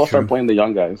 Might That's as well start true. playing the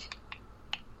young guys.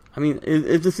 I mean,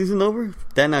 is the season over?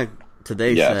 Tena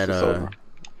today Yes, said it's over.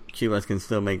 Chivas can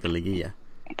still make the Liguilla.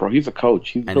 Bro, he's a coach.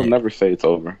 He'll never say it's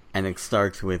over. And it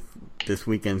starts with this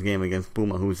weekend's game against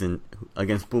Pumas, who is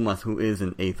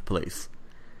in 8th place.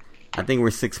 I think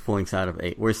we're 6 points out of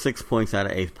 8. We're 6 points out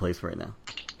of 8th place right now.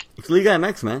 It's Liga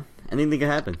MX, man. Anything can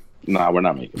happen. Nah, we're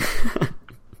not making it.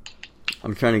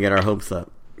 I'm trying to get our hopes up.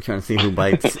 I'm trying to see who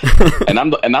bites. and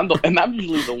I'm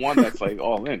usually the one that's like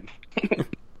all in.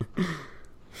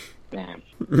 Damn.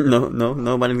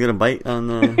 Nobody's gonna bite on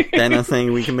Tena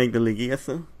saying we can make the Liguilla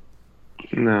still.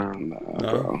 No, Nah, No,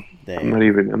 bro. damn.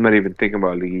 I'm not even thinking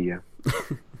about Liguilla.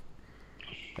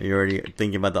 Are you already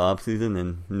thinking about the off season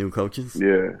and new coaches?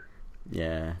 Yeah,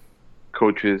 Yeah.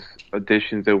 coaches,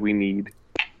 additions that we need.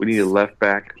 We need a left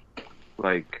back,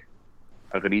 like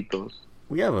Agritos.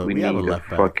 We have a need left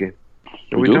back. fucking.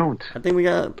 No, We we do? don't. I think we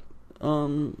got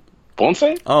Ponce?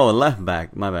 a left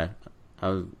back. My bad.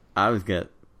 I always get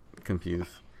confused.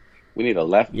 We need a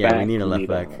left Yeah, back. we need a left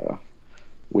back.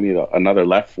 We need another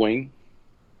left wing.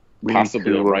 We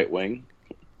Possibly need a to, right wing.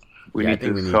 We Yeah, I need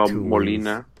think to we need sell 2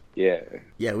 Molina. Yeah.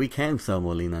 Yeah, we can sell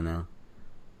Molina now.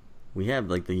 We have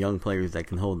like the young players that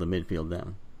can hold the midfield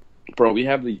down. Bro,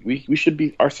 we should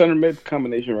be, our center mid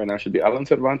combination right now should be Alan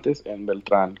Cervantes and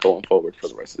Beltran going forward for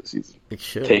the rest of the season. It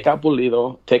should. Take out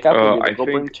Pulido. I Go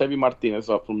bring think- Chevy Martinez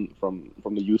up from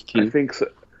the youth I team. think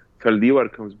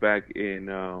Saldivar comes back in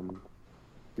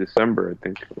December, I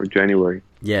think, or January.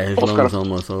 Yeah, his Oscar- loan's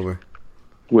almost over.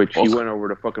 Which he Oscar- went over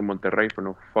to fucking Monterrey for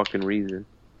no fucking reason.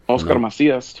 Oscar No.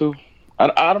 Macias too.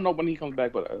 I don't know when he comes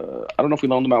back, but I don't know if we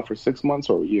loaned him out for 6 months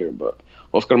or a year. But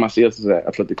Oscar Macias is at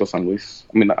Atlético San Luis.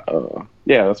 I mean,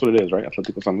 yeah, that's what it is, right?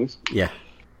 Atlético San Luis. Yeah.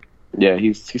 Yeah,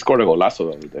 he scored a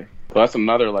golazo the other day. So that's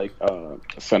another like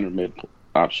center mid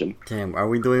option. Damn, are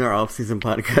we doing our off-season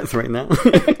podcast right now?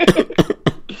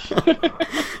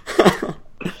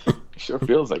 Sure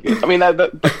feels like it. I mean,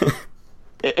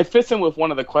 it fits in with one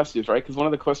of the questions, right? Because one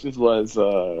of the questions was,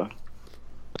 damn,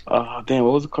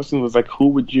 what was the question? It was like, who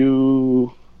would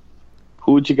you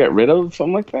get rid of?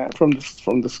 Something like that from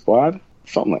the squad,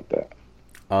 something like that.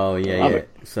 Oh yeah.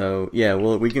 So yeah,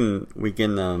 well we can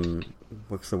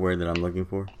what's the word that I'm looking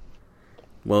for?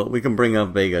 Well, we can bring up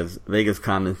Vega's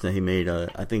comments that he made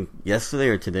I think yesterday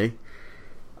or today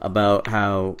about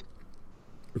how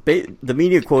the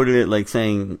media quoted it like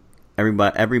saying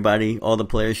everybody all the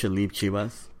players should leave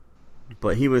Chivas.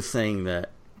 But he was saying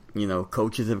that,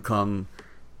 coaches have come,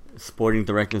 sporting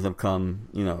directors have come,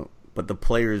 but the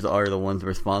players are the ones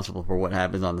responsible for what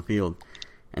happens on the field.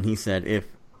 And he said if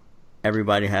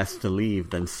everybody has to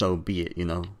leave, then so be it,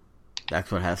 That's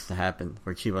what has to happen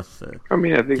for Chivas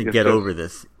to get over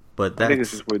this. But I think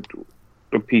this is with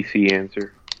a PC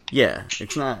answer. Yeah,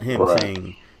 it's not him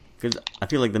saying... Because I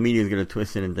feel like the media is going to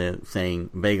twist it into saying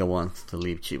Vega wants to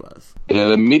leave Chivas. Yeah,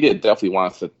 the media definitely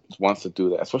wants to do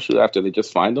that, especially after they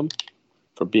just fined him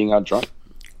for being out drunk.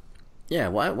 Yeah,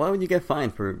 why would you get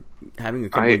fined for having a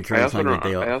couple of drinks on your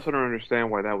day off? I also don't understand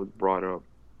why that was brought up.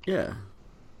 Yeah.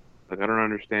 Like, I don't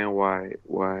understand why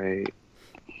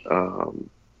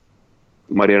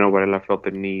Mariano Varela felt the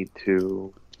need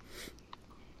to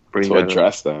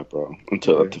address that, bro.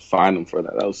 To fine him for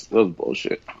that. That was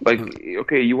bullshit. Like,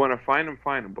 okay, you want to fine him,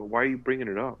 but why are you bringing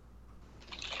it up?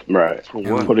 Right. For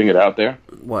what? Putting it out there.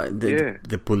 What? Did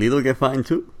Pulido get fined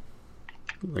too?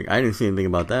 Like, I didn't see anything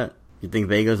about that. You think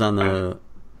Vega's on the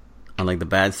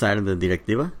bad side of the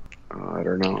directiva? I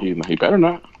don't know. He better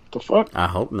not. The fuck? I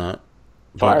hope not.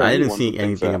 But I didn't see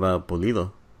anything about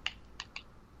Pulido.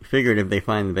 Figured if they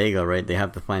find Vega, right, they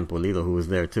have to find Pulido, who was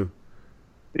there too.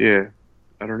 Yeah.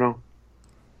 I don't know.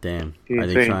 Damn. Are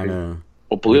they trying to...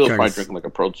 Well, Pulido's probably drinking like a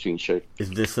protein shake. Is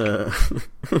this a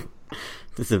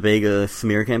Vega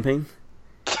smear campaign?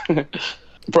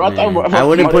 Bro, I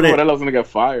wouldn't put it... I was going to get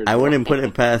fired. I wouldn't put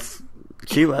it past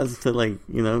Chivas to,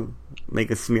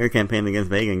 make a smear campaign against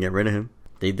Vega and get rid of him.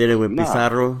 They did it with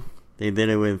Pizarro. They did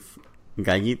it with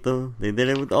Gallito. They did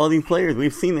it with all these players.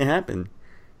 We've seen it happen.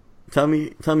 Tell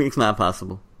me it's not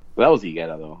possible. That was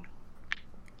Higuera, though.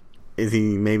 Is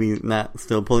he maybe not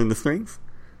still pulling the strings?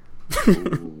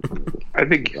 I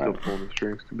think he's still pulling the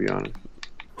strings, to be honest.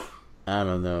 I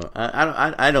don't know.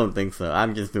 I don't think so.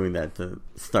 I'm just doing that to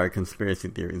start conspiracy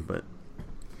theories, but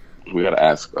we gotta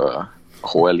ask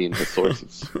Joely and his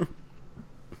sources.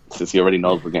 Since he already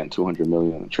knows we're getting $200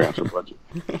 million in transfer budget.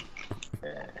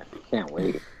 Can't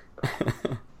wait.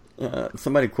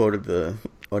 Somebody quoted the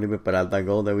Oribe Peralta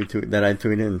goal that I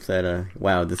tweeted and said,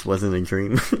 "Wow, this wasn't a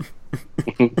dream."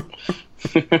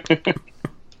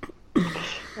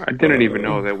 I didn't even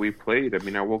know that we played. I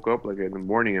mean, I woke up in the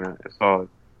morning and I saw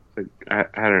I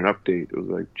had an update. It was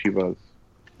like Chivas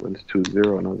wins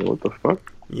 2-0, and I was like, "What the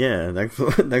fuck?" Yeah, that's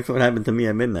what happened to me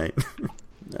at midnight.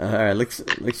 All right, let's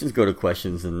just go to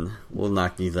questions and we'll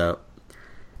knock these out.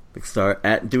 Let's start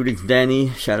at Dudix Danny.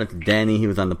 Shout out to Danny. He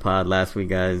was on the pod last week,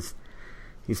 guys.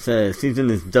 He says, "Season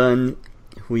is done.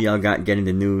 Who y'all got getting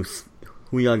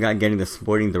the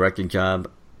sporting director job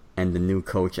and the new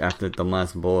coach after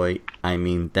Tomas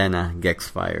Tena gets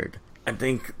fired?" I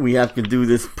think we have to do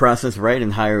this process right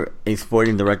and hire a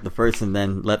sporting director first, and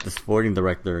then let the sporting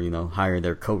director, hire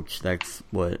their coach. That's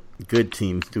what good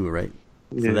teams do, right?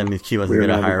 Yeah. So that means Chivas is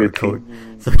gonna hire a coach.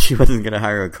 So Chivas is gonna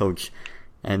hire a coach,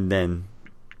 and then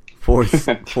force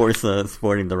a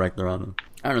sporting director on them.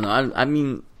 I don't know. I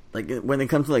mean, like, when it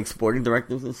comes to sporting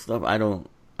directors and stuff, I'm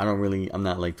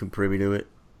not too privy to it,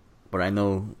 but I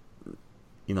know,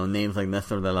 names like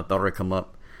Nestor de la Torre come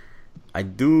up. I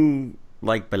do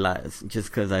like Peláez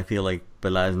just because I feel like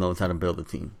Peláez knows how to build a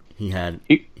team. He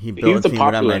built a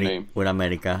team with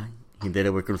America. He did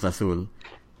it with Cruz Azul.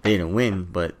 They didn't win,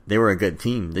 but they were a good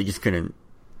team. They just couldn't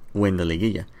win the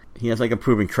Liguilla. He has a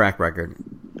proven track record,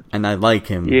 and I like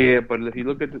him. Yeah, but if you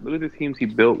look at the teams he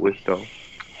built with, though,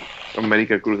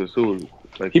 America, Cruz Azul,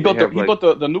 he built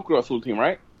the new Cruz Azul team,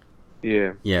 right?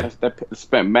 Yeah. That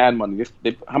spent mad money.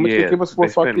 How much did they give us for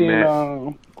fucking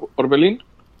Orbelin?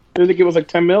 Did they give us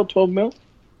 10 mil, 12 mil?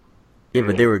 Yeah,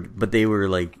 but they were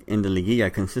in the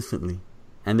Liguilla consistently,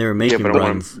 and they were making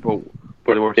runs. But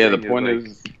the point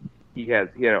is, he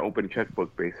had an open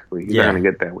checkbook basically. He's not gonna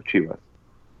get that with Chivas.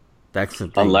 That's the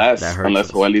thing. Unless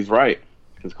Joely's right,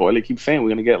 because Joely keeps saying we're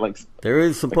gonna get there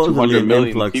is supposedly an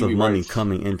influx of money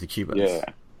coming into Chivas. Yeah.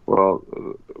 Well,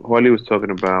 Joely was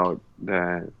talking about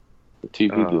that the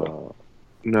TV deal.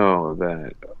 No,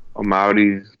 that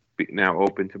Amaury's now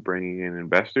open to bringing in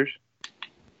investors.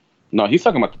 No, he's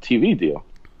talking about the TV deal.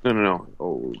 No.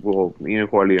 Oh, well, me and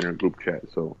Joely in our group chat,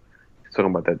 so he's talking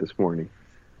about that this morning.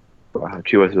 About how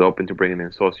Chivas is open to bringing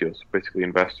in socios, basically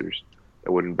investors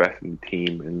that would invest in the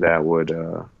team and that would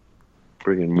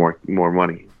bring in more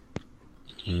money.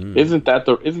 Isn't that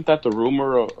the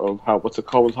rumor of how what's it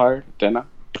called was hired? Tena?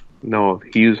 No,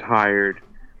 he was hired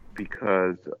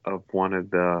because of one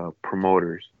of the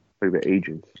promoters, like the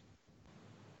agents.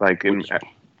 Like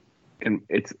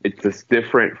it's just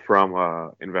different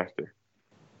from investor.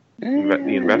 The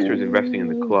investor is investing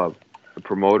in the club. The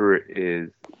promoter is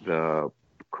the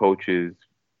coach's,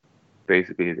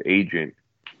 basically his agent.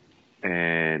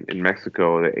 And in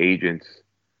Mexico, the agents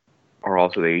are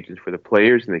also the agents for the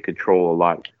players, and they control a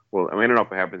lot. Well, I mean, I don't know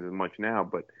if it happens as much now,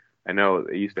 but I know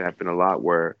it used to happen a lot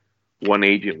where one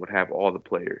agent would have all the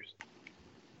players.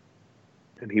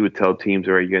 And he would tell teams,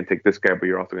 all right, you're going to take this guy, but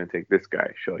you're also going to take this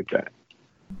guy, shit like that.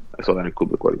 I saw that in Club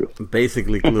de Cuervos.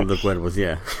 Basically, Club de Cuervos,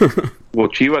 yeah. Well,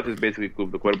 Chivas is basically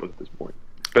Club de Cuervos at this point,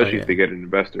 especially if they get an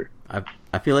investor.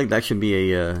 I feel like that should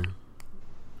be a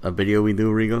video we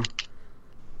do, Rigo.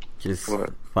 Just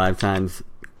What? 5 times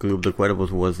Club de Cuervos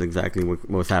was exactly what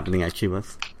was happening at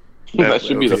Chivas. That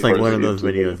should be Just the like first one of those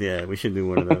video. videos. Yeah, we should do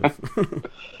one of those.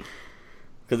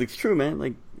 Because it's true, man.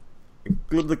 Like,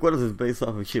 Club de Cuervos is based off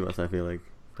of Chivas, I feel like.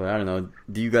 But I don't know.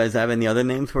 Do you guys have any other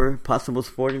names for possible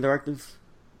sporting directors?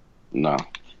 No,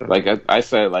 like I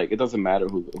said, like it doesn't matter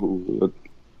who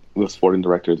the sporting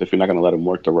director is if you're not going to let him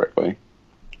work the right way.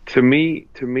 To me,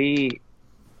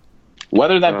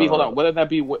 Whether that be whether that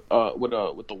be with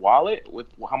the wallet, with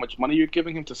how much money you're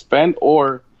giving him to spend,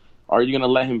 or are you going to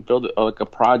let him build like a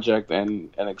project and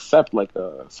accept like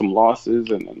some losses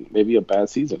and maybe a bad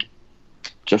season,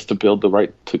 just to build the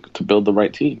right to build the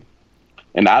right team?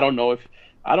 And I don't know if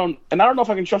I don't know if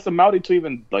I can trust the Maudi to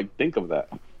even like think of that.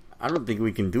 I don't think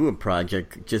we can do a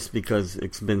project just because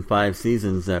it's been 5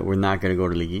 seasons that we're not going to go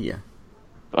to Liguilla.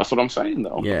 That's what I'm saying,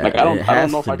 though. Yeah, like it has I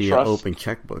don't know if to I be trust. an open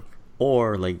checkbook,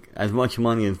 or like as much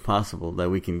money as possible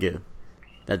that we can give,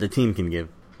 that the team can give.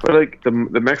 but like the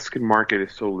Mexican market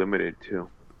is so limited too.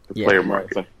 The player Right,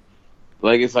 market.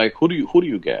 it's like who do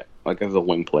you get like as a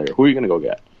wing player? Who are you gonna go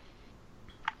get?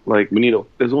 Like We need a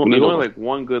there's we only need a- like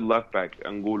one good left back,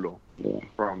 Angulo, yeah.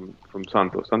 from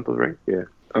Santos. Santos, right? Yeah.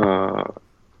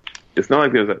 It's not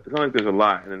like there's a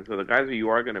lot, and then so the guys that you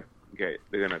are gonna get,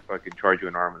 they're gonna fucking charge you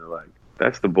an arm and a leg.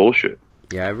 That's the bullshit.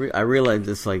 Yeah, I realized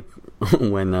this like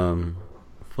when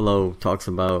Flo talks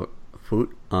about food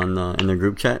on in the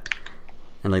group chat,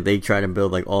 and like they try to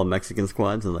build like all Mexican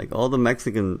squads, and like all the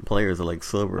Mexican players are like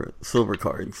silver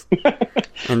cards,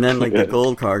 and then like the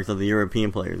gold cards are the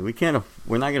European players.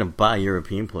 We're not gonna buy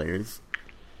European players,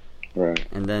 Right.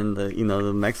 and then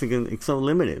the Mexican, it's so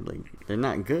limited. Like they're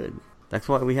not good. That's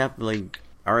why we have to like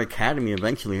our academy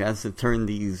eventually has to turn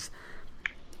these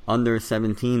under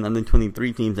 17, under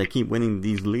 23 teams that keep winning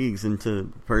these leagues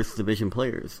into first division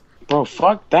players. Bro,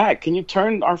 fuck that. Can you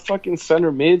turn our fucking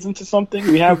center mids into something?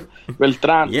 We have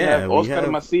Beltran, we Yeah, have we Oscar have-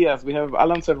 Macias, we have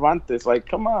Alan Cervantes. Like,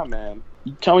 come on, man.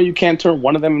 You tell me you can't turn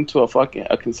one of them into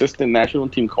a consistent national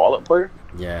team call-up player?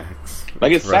 Yeah,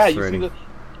 Like, it's sad. You see frustrating.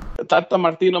 the Tata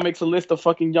Martino makes a list of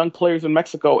fucking young players in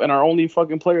Mexico, and our only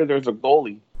fucking player there's a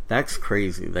goalie. That's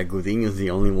crazy. That Godin is the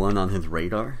only one on his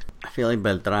radar. I feel like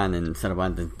Beltran and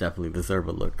Cervantes definitely deserve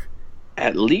a look.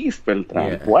 At least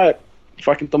Beltran. Yeah. What?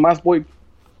 Fucking Tomas Boy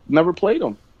never played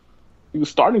him. He was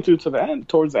starting towards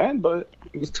the end, but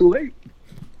it was too late.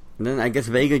 And then I guess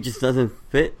Vega just doesn't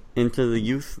fit into the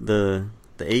youth, the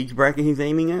age bracket he's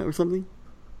aiming at or something.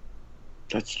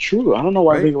 That's true. I don't know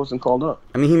why Right? Vega wasn't called up.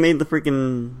 I mean, he made the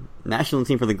freaking national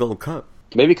team for the Gold Cup.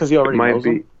 Maybe because he already It might knows be.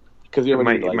 him. Because he It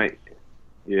already might.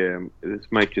 Yeah, this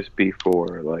might just be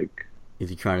for like Is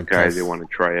he trying to guys test? they want to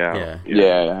try out. Yeah.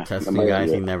 Yeah. Testing That might be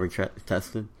guys he it. never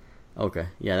tested. Okay,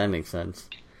 yeah, that makes sense.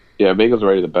 Yeah, Vega's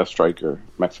already the best striker,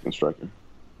 Mexican striker.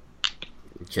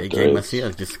 JJ Good.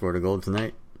 Macias just scored a goal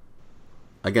tonight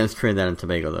against Trinidad and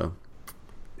Tobago, though.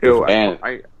 Yo, And-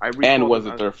 I And recalled- was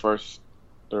it their first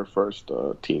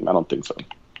team? I don't think so.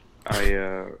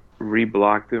 I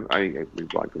reblocked him. I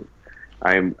reblocked him.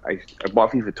 I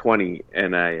bought FIFA 20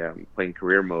 and I playing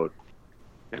career mode,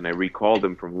 and I recalled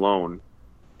him from loan.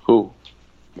 Who?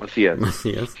 Macias.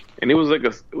 Macias. And it was like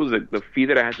the fee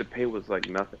that I had to pay was like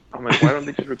nothing. I'm like, why don't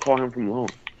they just recall him from loan?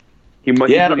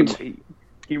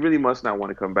 He really must not want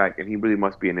to come back, and he really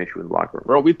must be an issue in the locker room.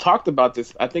 Bro, we talked about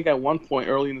this, I think, at one point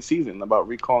early in the season about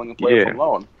recalling a player Yeah. from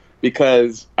loan.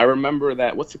 Because I remember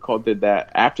that, what's it called, did that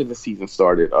after the season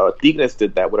started. Tigres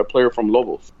did that with a player from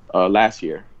Lobos last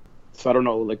year. So I don't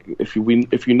know, like, if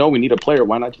you know we need a player,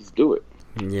 why not just do it?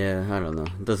 Yeah, I don't know.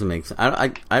 It doesn't make sense.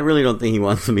 I really don't think he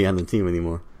wants to be on the team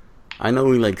anymore. I know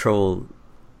we like troll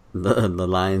the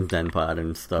Lions Den pod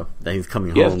and stuff that he's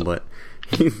coming Yes. home, but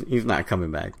he's not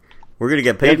coming back. We're gonna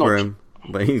get paid no- for him,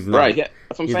 but he's not. Right, yeah,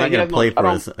 that's what I'm he's saying. not gonna play for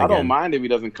us I don't again. mind if he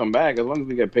doesn't come back, as long as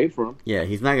we get paid for him. Yeah,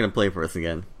 he's not gonna play for us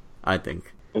again. I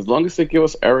think As long as they give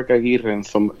us Eric Aguirre and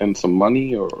some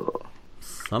money or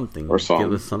something. Or something,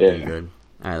 Give us something yeah. good.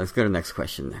 All right, let's go to the next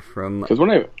question. Because we're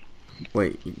not.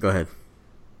 Wait, go ahead.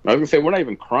 I was gonna say we're not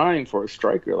even crying for a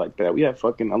striker like that. We have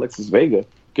fucking Alexis Vega.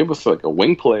 Give us like a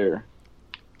wing player.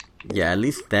 Yeah, at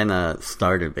least Tena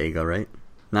started Vega, right?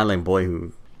 Not like Boy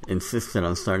who insisted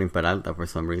on starting Peralta for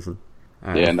some reason.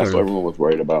 Right, yeah, and that's what everyone was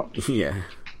worried about. Yeah.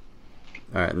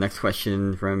 All right, next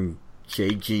question from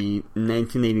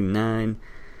JG1989.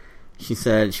 She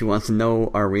said she wants to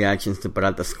know our reactions to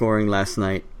Peralta scoring last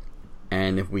night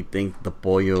and if we think the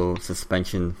Pollo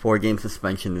suspension, 4-game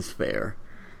suspension, is fair.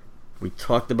 We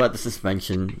talked about the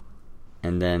suspension,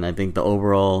 and then I think the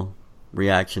overall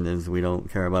reaction is we don't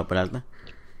care about Peralta.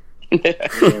 You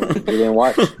didn't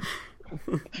watch.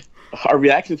 Our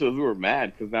reaction to it, we were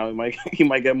mad because now he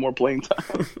might get more playing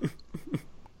time.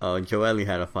 Oh, Joely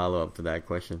had a follow-up to that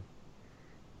question.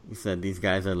 He said, these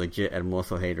guys are legit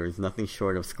Hermoso haters. Nothing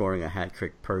short of scoring a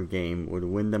hat-trick per game would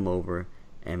win them over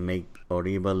and make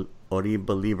Oribe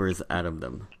believers out of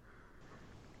them.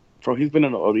 Bro, he's been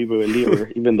an Oribe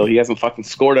believer, even though he hasn't fucking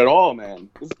scored at all, man.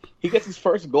 He gets his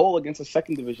first goal against a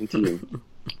second division team.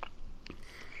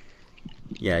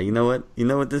 Yeah, you know what? You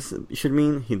know what this should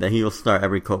mean? That he will start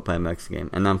every Copa MX game,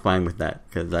 and I'm fine with that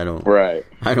because I don't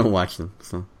watch them.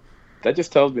 So that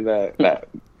just tells me that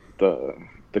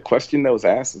the question that was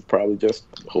asked is probably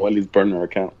just Joely's burner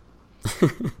account,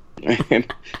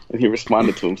 and he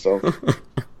responded to himself.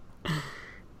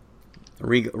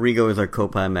 Rigo is our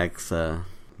Copa MX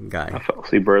guy. I fell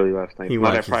asleep early last night.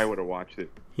 I probably would have watched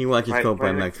it. He watches Copa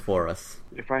MX for us.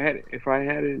 If I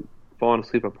hadn't fallen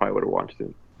asleep, I probably would have watched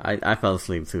it. I fell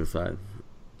asleep too, so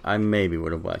I maybe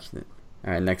would have watched it.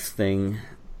 Alright, next thing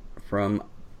from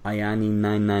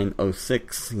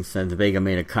Ayani9906. He says Vega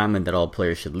made a comment that all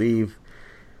players should leave.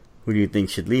 Who do you think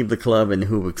should leave the club and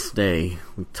who would stay?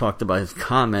 We talked about his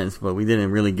comments, but we didn't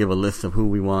really give a list of who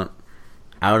we want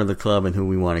out of the club and who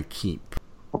we want to keep.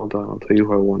 Hold on, I'll tell you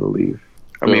who I want to leave.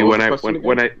 I mean, when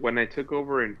I took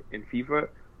over in FIFA,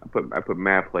 I put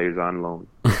mad players on loan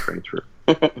transfer.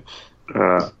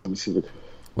 Let me see.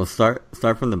 We'll start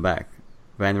from the back.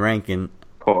 Van Rankin.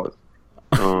 Pause.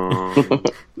 I'm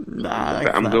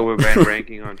good with Van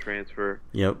Rankin on transfer.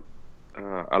 Yep.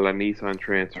 Alanis on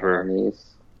transfer.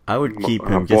 I would keep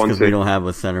him just because we don't have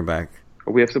a center back.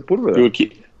 Oh, we have Sepulveda. You would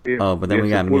keep. But then we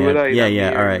got Mieta.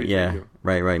 Yeah. All right. Yeah.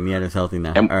 Right. Mieta's healthy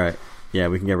now. All right. Yeah,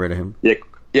 we can get rid of him.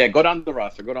 Yeah. Go down the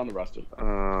roster.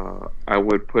 I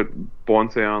would put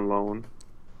Ponce on loan.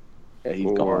 Yeah,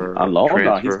 he's gone. On loan?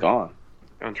 No, he's gone.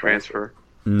 On transfer.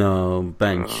 No,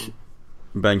 bench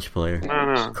player.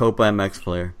 No. Copa MX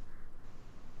player.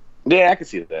 Yeah, I can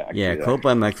see that. Copa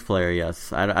MX player,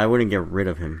 yes. I wouldn't get rid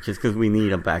of him just because we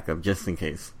need a backup just in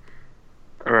case.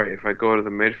 All right, if I go to the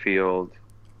midfield,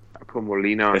 I put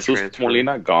Molina on Jesus transfer.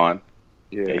 Molina, gone.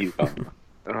 Yeah, he's gone.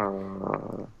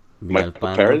 Michael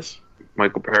Perez?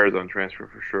 Michael Perez on transfer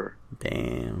for sure.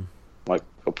 Damn.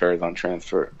 Michael Perez on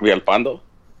transfer. Villalpando?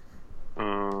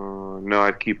 No,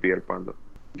 I'd keep Villalpando.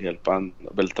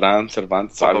 Beltran,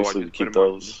 Cervantes, obviously keep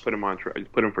those. Just put him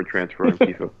for transfer on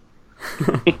FIFA.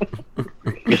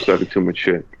 He's started too much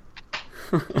shit.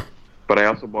 But I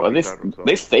also bought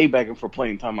they stay begging for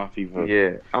playing time on FIFA.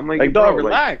 Yeah, I'm like, dog, bro,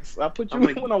 relax. I'll put you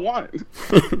in when I want.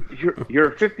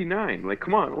 You're 59. Like,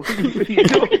 come on, what are you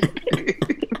doing?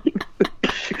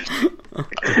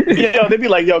 They'd be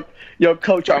like, yo,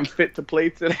 coach, I'm fit to play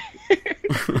today.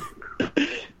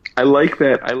 I like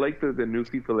that. I like that the new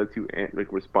FIFA lets you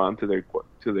respond to their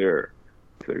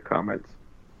comments.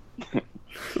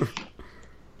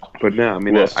 But no, I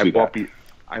mean, I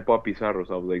bought Pizarro,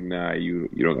 so I was like, nah, you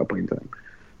don't got playing time.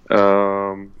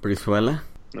 Brizuela?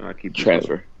 No, I keep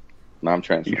transfer. No, I'm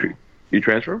transferring. You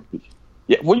transfer?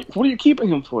 Yeah. What are you keeping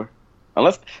him for?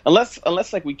 Unless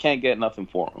like we can't get nothing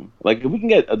for him. Like if we can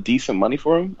get a decent money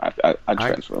for him, I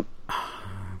transfer him.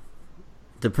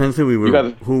 Depends who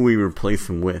we replace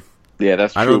him with. Yeah,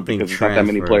 that's true. I don't think because there's not that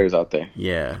many players out there.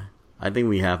 Yeah, I think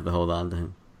we have to hold on to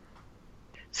him.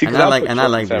 See, I like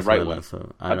Brizuela, right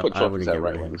so I wouldn't get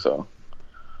right wing. So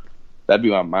that'd be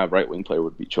my right wing player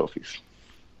would be Trophies.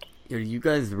 You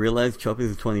guys realize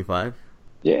Trophies is 25?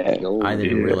 Yeah, I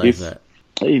didn't realize that.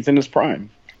 He's in his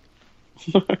prime.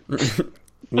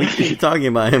 We keep talking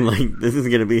about him like this is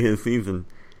gonna be his season.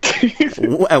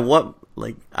 At what?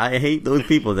 Like, I hate those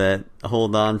people that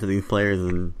hold on to these players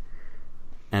and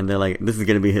they're like, this is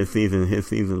gonna be his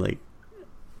season. Like,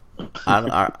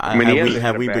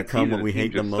 have we become what we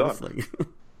hate the most? Like,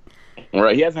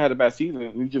 right? He hasn't had a bad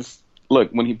season. We just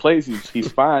look when he plays,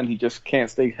 he's fine. He just can't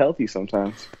stay healthy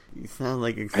sometimes. You sound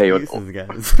like excuses,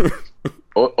 guys.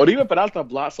 Oribe Peralta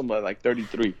blossomed at like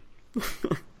 33.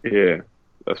 Yeah,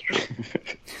 that's true.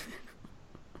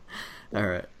 All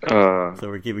right. So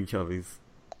we're keeping Chubbies.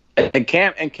 And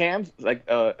Cam's like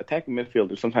attacking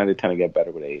midfielders. Sometimes they tend to get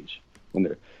better with age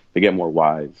when they get more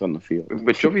wides on the field.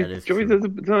 But Joey doesn't.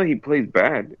 It's not like he plays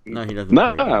bad. No, he doesn't.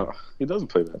 No, he doesn't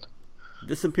play bad.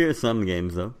 Disappears some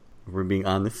games though. If we're being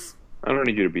honest. I don't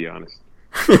need you to be honest.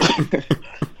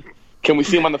 Can we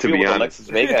see him on the To field be with honest. Alexis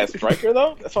Vega as striker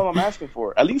though? That's all I'm asking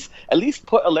for. At least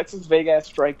put Alexis Vega as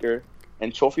striker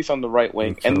and Trophies on the right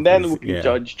wing, and then we can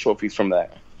judge Trophies from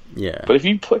that. Yeah. But if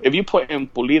you put him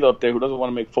Pulido up there, who doesn't want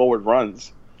to make forward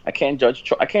runs, I can't judge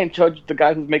the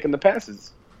guy who's making the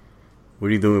passes. What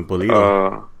are you doing with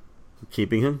Pulido?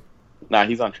 Keeping him? Nah,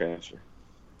 he's on transfer.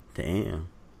 Damn.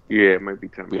 Yeah, it might be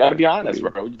time. We gotta be honest,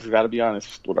 bro. We just gotta be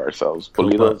honest with ourselves.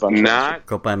 Pulido's on transfer. Not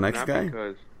Copa MX guy?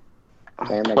 because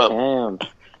Damn.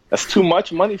 That's too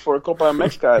much money for a Copa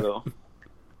MX guy, though.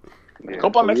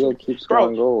 Copa Pulido MX, keeps bro.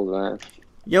 scoring goals, man.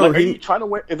 Yo, Like, are you trying to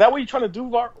win? Is that what you're trying to do,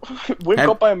 Var? Win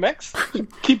Copa MX?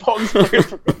 Keep all these players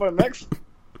for Copa MX?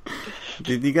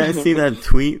 did you guys see that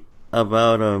tweet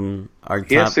about our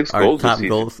He has 6 goals this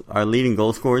season. our leading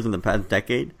goal scorers in the past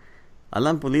decade?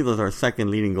 Alan Pulido is our second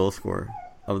leading goal scorer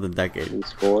of the decade. He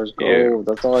scores Yeah. goals.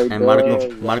 That's all he And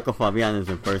does. Marco Fabian is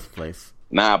in first place.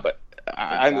 Nah, but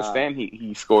I understand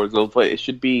he scores those, but it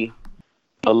should be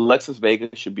Alexis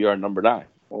Vega should be our number 9.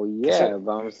 Well, yeah,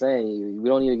 but I'm saying we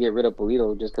don't need to get rid of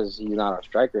Pulido just because he's not our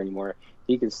striker anymore.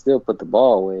 He can still put the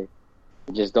ball away.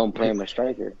 Just don't play him a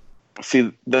striker.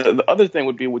 See, the other thing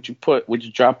would be would you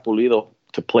drop Pulido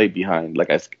to play behind?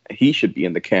 Like he should be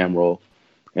in the cam role.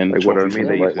 And like what I Trophies mean,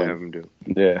 on they the used to right have wing. him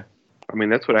do. Yeah. I mean,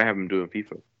 that's what I have him do in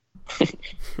FIFA.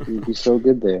 He'd be so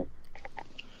good there.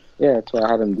 Yeah, that's what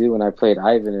I had him do when I played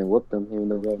Ivan and whooped him, even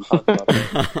though we haven't talked about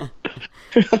that.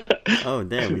 Oh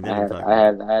damn, we didn't I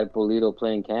talk. had Pulido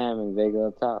playing Cam and Vega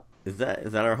up top. Is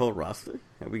that our whole roster?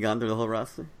 Have we gone through the whole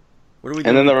roster? What are we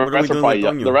And doing? then What are we doing with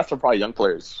Toño? the rest are probably young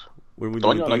players. What are we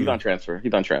doing with Toño, he's on Toño? transfer.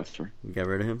 He's on transfer. We got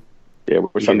rid of him? Yeah,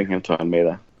 we're sending him to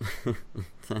Almeida.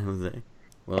 San Jose.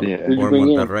 Well, Yeah. Who'd you or bring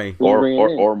in? Monterrey. Who you bringing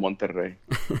in? Or Monterrey.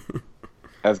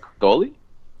 As goalie?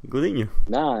 Gudiño.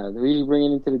 Nah, who you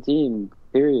bringing into the team?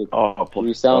 Period.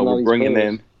 We're selling all these bringing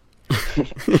players.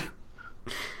 in.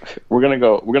 We're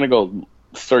gonna go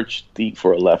search deep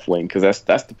for a left wing because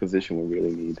that's the position we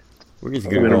really need. We're just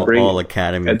We're going to gonna go bring all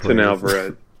academy Edson players.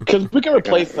 Alvarez. Because we can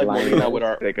replace like Line Molina up. with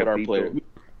our Take a player.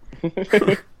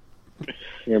 You're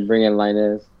gonna bring in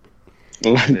Linez.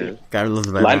 Yeah. Carlos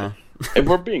Line- Vela. If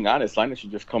we're being honest, Linus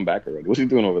should just come back already. What's he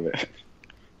doing over there?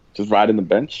 Just riding the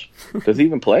bench? Does he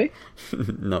even play?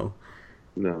 No.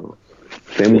 No.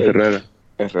 Same with Herrera.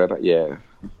 Herrera, yeah.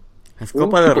 Has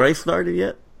Copa del Rey started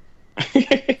yet?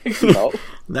 No.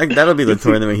 That'll be the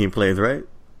tournament he plays, right?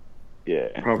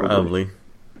 Yeah. Probably.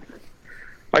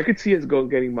 I could see us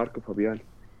getting Marco Fabian.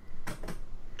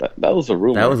 That was a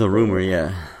rumor. That was a rumor,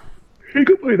 yeah. He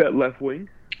could play that left wing.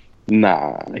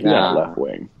 Nah, he's not Nah. left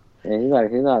wing. Yeah,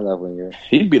 he's not a left winger.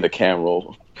 He'd be the cam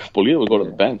role. Bolívar would go to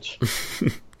the bench.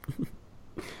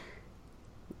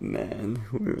 Man.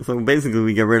 So basically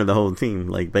we get rid of the whole team.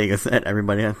 Like Vega said,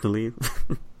 everybody has to leave.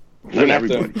 We're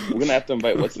gonna have to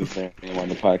invite what's his name on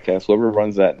the podcast. Whoever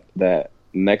runs that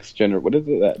next gen. What is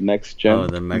it? That next gen. Oh,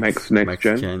 the next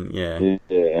gen. Yeah.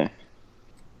 Yeah.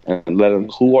 And let them.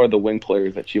 Who are the wing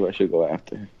players that Chivas should go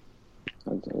after?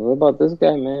 What about this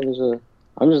guy, man?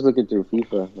 I'm just looking through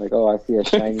FIFA. Like, oh, I see a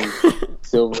shiny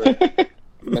silver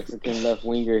Mexican left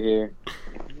winger here.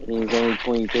 He's only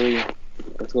 23.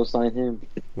 Let's go sign him.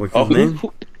 What's his name?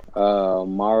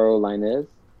 Mauro Linez.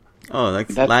 Oh,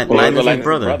 that's Linus' Linus'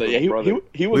 brother. Yeah, he was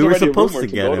We were already supposed rumored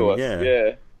to get go him, to us.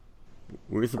 yeah.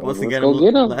 We were supposed to Let's get go him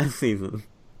get him. last season.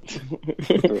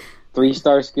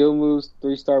 3-star skill moves,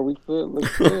 3-star weak foot.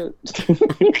 Looks good.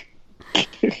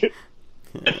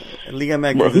 Liga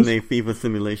MX is in a FIFA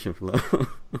simulation flow.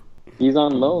 He's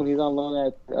on loan. He's on loan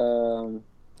at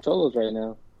Cholos right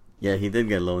now. Yeah, he did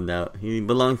get loaned out. He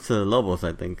belongs to Lobos,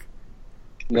 I think.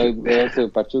 No, he went to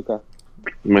Pachuca.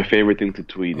 My favorite thing to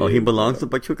tweet. Oh, he is, belongs to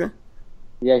Pachuca?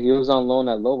 Yeah, he was on loan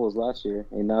at Lobos last year,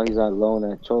 and now he's on loan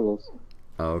at Cholos.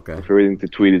 Oh, okay. My favorite thing to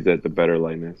tweet is that the better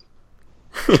line is.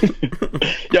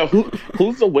 Yeah,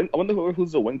 who's the wing? I wonder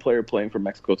who's the wing player playing for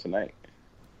Mexico tonight.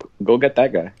 Go get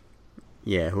that guy.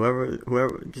 Yeah,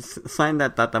 whoever, just sign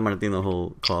that Tata Martino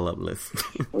whole call-up list.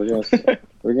 We're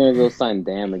gonna go sign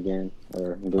Dam again.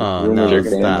 Or Oh, rumors no, are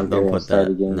Dam stop. is Don't gonna put start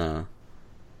that. again. No.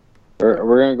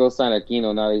 We're gonna go sign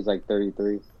Aquino now that he's like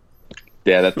 33.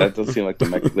 Yeah, that does seem like the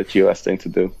Chivas thing to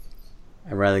do.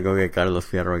 I'd rather go get Carlos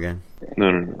Fierro again.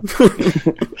 No.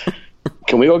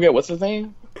 Can we go get what's his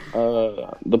name?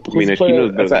 The Aquino's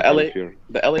player. better That's than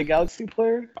the LA Galaxy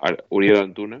player. Uriel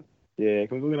Antuna Yeah,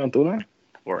 can we go get Antuna?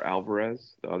 or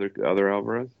Alvarez, the other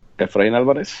Alvarez. Efrain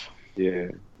Alvarez. Yeah,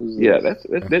 Who's yeah. this?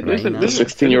 There's a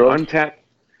 16-year-old untapped.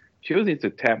 Chivas needs to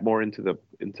tap more into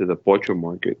the Pocho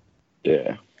market.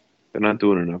 Yeah. They're not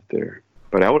doing enough there.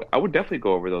 But I would definitely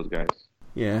go over those guys.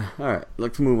 Yeah. All right.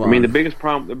 Let's move on. I mean, the biggest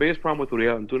problem with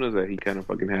Uriel Antuna is that he kind of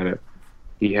fucking had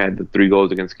the 3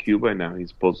 goals against Cuba, and now he's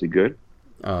supposedly good.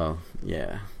 Oh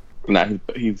yeah. Nah,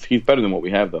 he's better than what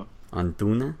we have though.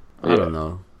 Antuna? Yeah. I don't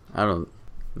know.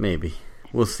 Maybe.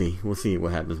 We'll see. We'll see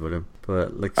what happens with him.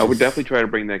 But I would definitely try to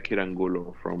bring that kid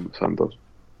Angulo from Santos.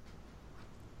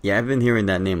 Yeah, I've been hearing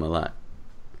that name a lot.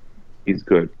 He's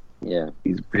good. Yeah.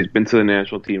 He's been to the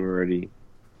national team already.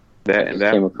 That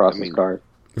Came across his card.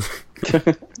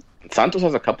 Santos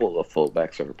has a couple of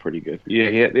fullbacks that are pretty good.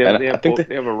 Yeah, they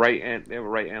have a right and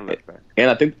left back. And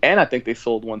I think they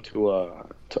sold one to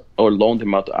or loaned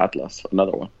him out to Atlas.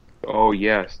 Another one. Oh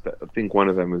yes, I think one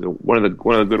of them is one of the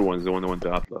good ones. The one that went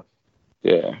to Atlas.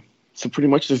 Yeah. So pretty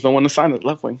much there's no one to sign at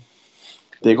left wing.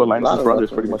 Diego Lainez' brother is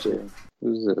pretty much it.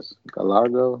 Who's this?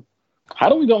 Galardo? How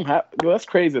do we don't have? Well, that's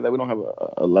crazy that we don't have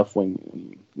a left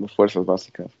wing in the Fuerzas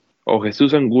Básicas. Oh,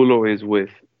 Jesus Angulo is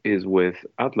with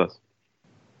Atlas.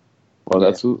 Well,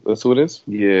 that's who it is.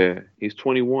 Yeah, he's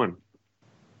 21.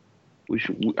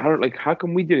 How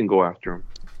come we didn't go after him?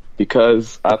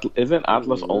 Because isn't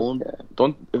Atlas owned?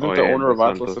 Isn't the owner of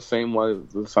Atlas Santos. the same one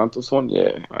as the Santos one?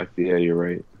 Yeah. Yeah, you're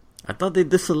right. I thought they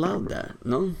disallowed that.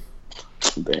 No.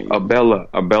 Dang.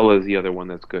 Abella is the other one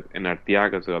that's good, and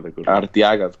Arteaga's the other good one.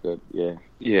 Arteaga's good. Yeah.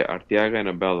 Yeah, Arteaga and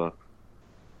Abella.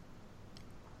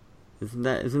 Isn't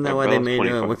that why they made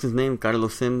 25. what's his name?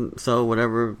 Carlos Sim, so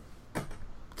whatever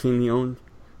team he owned.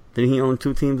 Did he own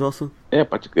 2 teams also? Yeah,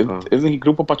 Pachuca. Isn't he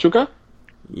Grupo Pachuca?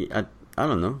 Yeah, I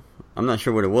don't know. I'm not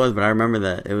sure what it was, but I remember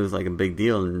that it was like a big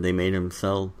deal, and they made him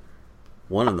sell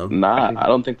one of them. Nah, I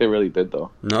don't think they really did though.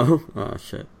 No? Oh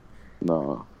shit.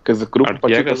 No, because the Grupo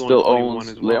Pachuca still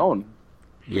owns León.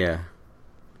 Yeah.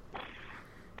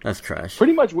 That's trash.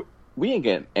 Pretty much, we ain't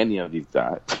getting any of these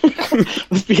guys.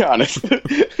 Let's be honest.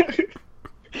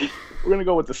 We're gonna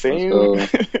go with the same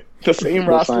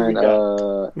roster we Find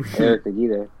got. Eric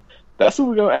Aguirre. That's who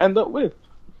we're gonna end up with.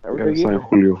 Gotta sign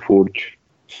Julio Furch.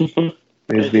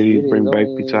 Maybe they need to bring back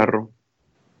Pizarro.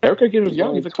 Eric Aguirre's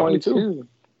young. He's like 22.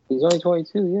 He's only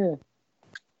 22. Yeah.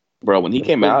 Bro, when he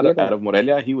came out of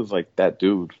Morelia, he was like that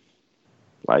dude.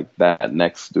 Like that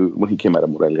next dude when he came out of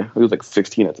Morelia. He was like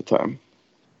 16 at the time.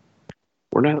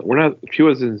 We're not. She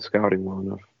wasn't scouting well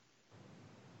enough.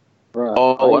 Bro,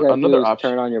 another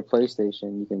option. Turn on your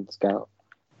PlayStation. You can scout.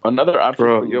 Another option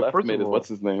Bro, for the left mid is what's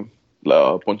his name?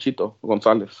 Ponchito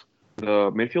Gonzalez.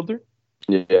 The midfielder?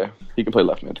 Yeah, he can play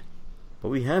left mid. But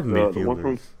we have The midfielders. one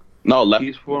from No, left.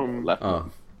 He's from left. Oh.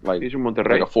 Like he's from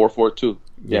Monterrey. like a 4-4-2.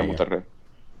 Yeah, Yeah. Monterrey.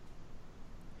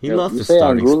 He lost his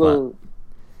starting spot.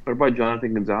 What about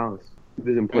Jonathan Gonzalez? He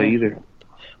doesn't play either.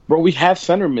 Bro, we have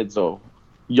center mids though,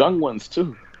 young ones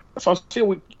too. That's what I'm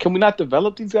saying. Can we not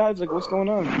develop these guys? Like, what's going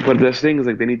on? But the thing is,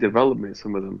 like, they need development.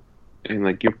 Some of them, and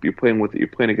like you're playing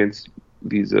against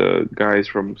these guys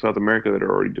from South America that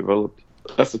are already developed.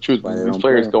 That's the truth. Why they These don't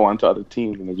players play? go on to other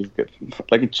teams and they just get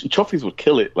like Trophies would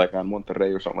kill it, like on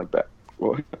Monterrey or something like that.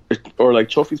 Or like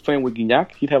Trophies playing with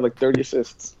Guignac, he'd have like 30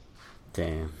 assists.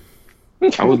 Damn.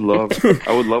 I would love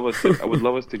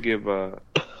us to give.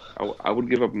 I would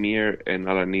give up Mir and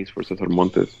Alanis for Cesar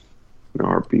Montes. In a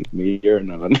heartbeat. Mir and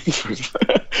Alanis.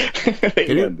 They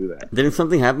can't do that. Didn't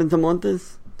something happen to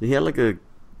Montes? Did he have like a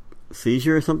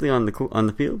seizure or something on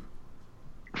the field?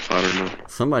 I don't know.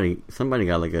 Somebody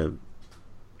got like a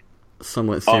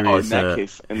somewhat serious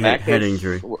head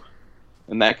injury.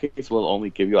 In that case, we'll only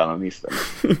give you Alanis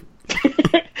then.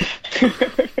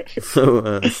 So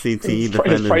CTE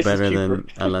defender price better is than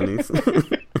cheaper. Alanis.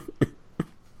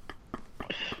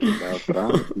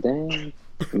 Beltran, dang.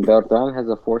 Beltran has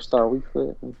a 4-star weak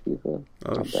foot in FIFA.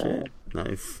 Oh Not shit! bad.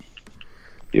 Nice.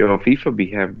 Yo, FIFA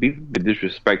be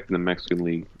disrespecting the Mexican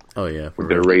league Oh yeah. For with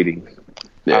their real. ratings.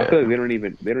 Yeah. I feel like they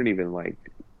don't even like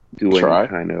do Try? any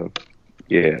kind of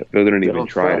they don't even don't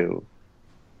try try.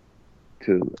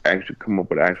 to actually come up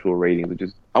with actual ratings. They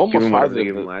just I'm give them almost what they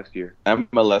gave positive them last year.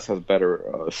 MLS has better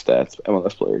stats.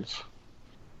 MLS players.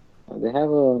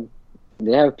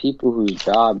 They have people whose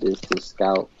job is to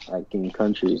scout like in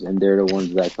countries, and they're the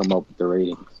ones that come up with the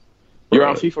ratings. You're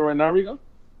on FIFA right now, Rigo?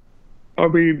 I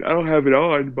mean, I don't have it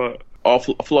on, but Oh,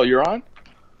 Flo, you're on?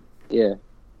 Yeah,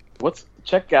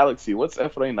 Check Galaxy. What's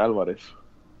Efrain Alvarez?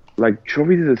 like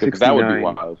Trophies is a Because that would be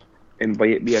 69, wild. and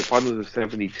Villapando's is a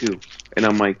 72, and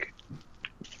I'm like,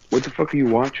 what the fuck are you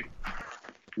watching?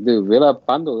 dude,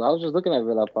 Villapando. I was just looking at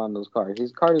Villapando's card.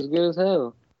 His card is good as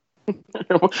hell.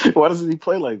 Why doesn't he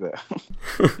play like that?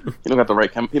 He don't got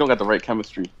the right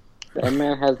chemistry. That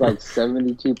man has like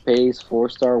 72 pace,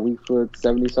 4-star weak foot,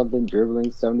 70-something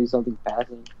dribbling, 70-something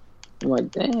passing. I'm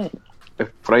like, dang.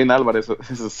 Efrain Alvarez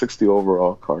is a 60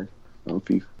 overall card on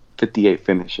FIFA. 58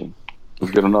 finishing.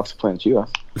 It's good enough to play in Chivas.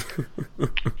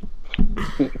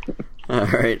 All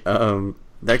right.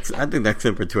 I think that's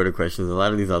it for Twitter questions. A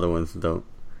lot of these other ones don't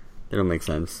make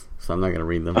sense, so I'm not gonna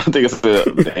read them. I think it's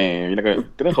damn. You're not gonna.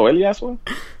 Didn't Joel ask one?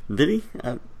 Did he?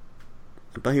 I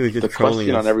thought he was just The trolling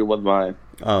question us. on everyone's mind.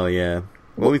 Oh yeah.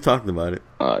 Well, we talked about it.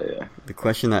 Oh yeah. The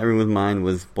question on everyone's mind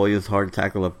was Boya's hard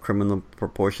tackle of criminal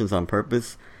proportions on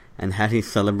purpose, and had he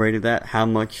celebrated that, how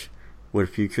much would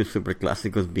future Super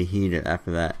Clásicos be heated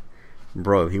after that?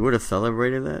 Bro, if he would have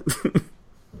celebrated that,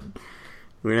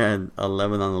 we'd have had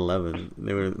 11 on 11.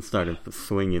 They would have started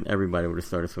swinging. Everybody would have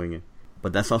started swinging.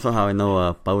 But that's also how I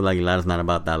know Paul Aguilar's not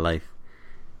about that life.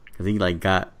 Because he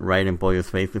got right in Boya's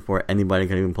face before anybody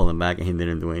could even pull him back, and he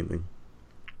didn't do anything.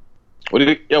 What do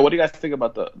you guys think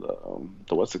about the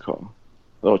what's it called?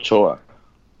 The Ochoa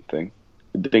thing.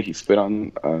 Do you think he spit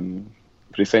on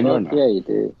Briseño or not? Yeah, he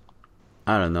did.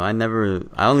 I don't know.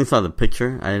 I only saw the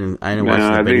picture. I didn't No, watch I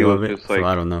the think video it of was it, just so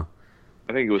I don't know.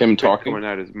 I think it was Him spit talking? coming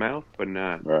out his mouth, but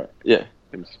not Right. Yeah.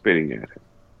 him spitting at him.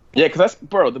 Yeah, because that's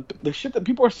the shit that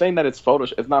people are saying that it's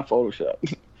Photoshop. It's not Photoshop.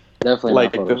 Definitely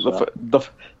Like not Photoshop.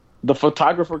 the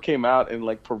photographer came out and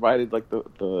like provided like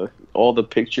the all the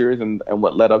pictures and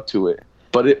what led up to it.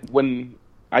 But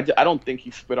I don't think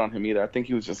he spit on him either. I think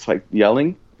he was just like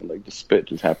yelling and like the spit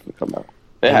just happened to come out.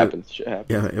 It happens. Shit happens.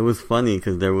 Yeah, it was funny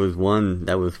because there was one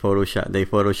that was Photoshop. They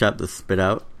Photoshopped the spit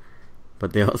out,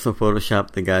 but they also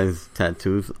Photoshopped the guy's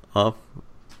tattoos off.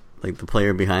 Like the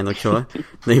player behind Ochoa,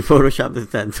 they Photoshopped his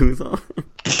tattoos off.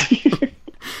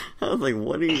 I was like,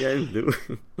 what are you guys doing?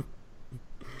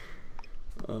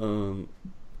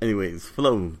 Anyways,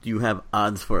 Flo, do you have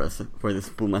odds for us for this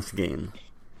Pumas game?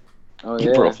 Oh,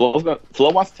 yeah. Bro, Flo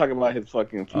wants to talk about his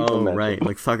fucking FIFA Oh, matchup. right.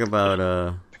 Let's talk about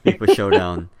FIFA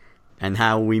Showdown and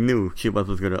how we knew Chivas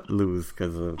was going to lose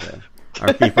because of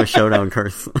our FIFA Showdown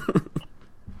curse.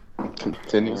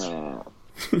 Continues.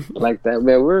 Like that,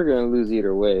 man, we were going to lose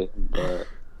either way, but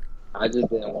I just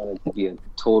didn't want it to be a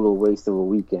total waste of a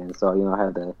weekend, so, I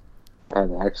had to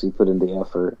actually put in the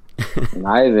effort. And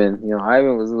Ivan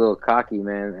was a little cocky,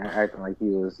 man, acting like he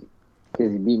was,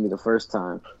 because he beat me the first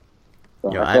time.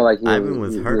 So Yo, I felt like Ivan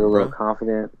was hurt, a little bro.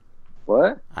 confident.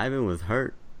 What? Ivan was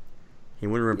hurt. He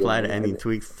wouldn't reply to any Ivan.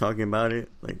 tweets talking about it.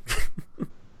 Like,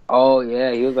 Oh,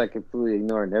 yeah, he was like completely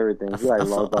ignoring everything. He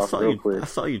logged off real quick. I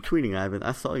saw you tweeting, Ivan.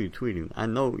 I saw you tweeting. I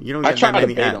know you don't I get tried that to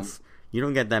many bait ads. You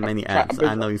don't get that many ads.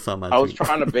 I know you saw my tweet. I was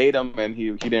trying to bait him and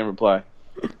he didn't reply.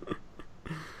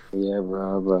 Yeah,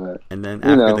 bro, but And then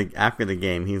You after the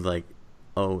game, he's like,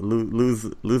 "Oh, lose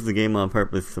the game on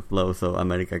purpose to Flo so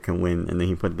America can win." And then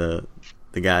he put the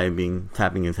guy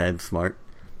tapping his head smart.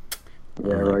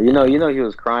 yeah, bro. You know he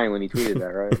was crying when he tweeted that,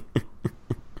 right?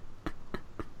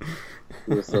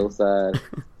 He was so sad.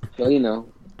 But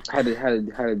had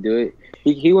to do it.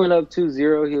 He went up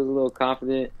 2-0. He was a little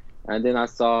confident, and then I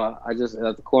just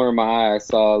at the corner of my eye, I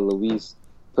saw Luis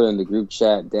put in the group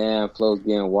chat, "Damn, Flo's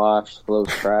getting washed. Flo's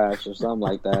trash," or something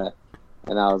like that.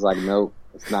 And I was like, "Nope,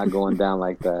 it's not going down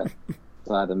like that."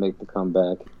 So I had to make the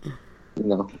comeback.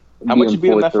 How much you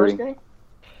beat him that first game?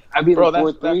 I beat him Bro, that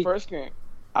 4-3. first game,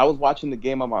 I was watching the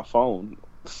game on my phone.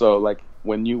 So like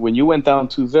when you went down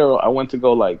 2-0, I went to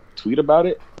go like tweet about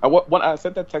it. I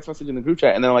sent that text message in the group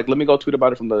chat, and then like let me go tweet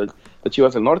about it from the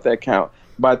Chivas del Norte account.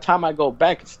 By the time I go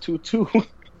back, it's 2-2.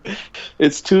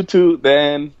 It's 2-2.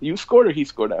 Then you scored or he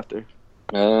scored after?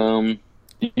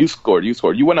 You scored.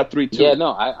 You went up 3-2. Yeah,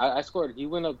 no, I scored. He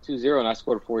went up 2-0, and I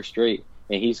scored 4 straight.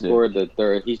 And he scored the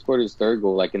third. He scored his third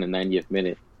goal like in the 90th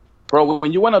minute. Bro,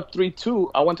 when you went up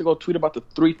 3-2, I went to go tweet about the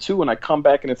 3-2, and I come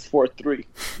back and it's 4-3.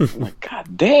 I'm like,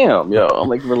 God damn, yo. I'm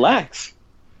like, relax.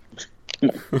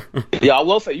 Yeah, I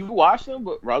will say, you watched him,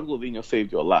 but Raul Godinho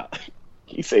saved you a lot.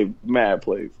 He saved mad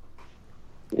plays.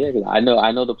 Yeah, 'cause I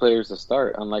know the players to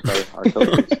start, unlike our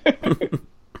coaches.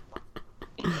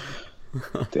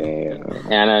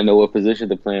 Damn. And I know what position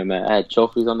to play him at. I had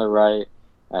Chofis on the right.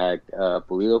 I had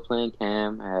Polito playing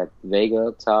cam. I had Vega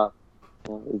up top.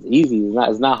 It's easy.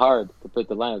 It's not hard to put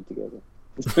the lineup together.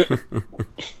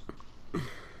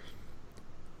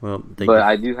 Well, but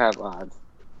I do have odds.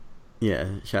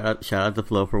 Yeah, shout out to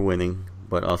Flo for winning,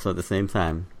 but also at the same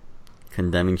time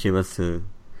condemning Chivas to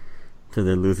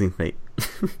their losing fate.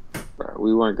 Bro,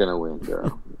 we weren't gonna win,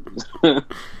 girl.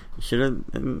 Should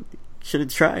have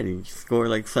tried. You score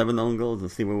like 7 own goals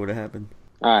and see what would have happened.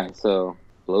 All right, so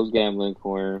Flo's gambling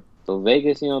corner. So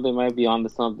Vegas, they might be onto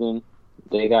something.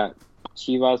 They got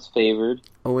Chivas favored.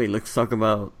 Oh wait, let's talk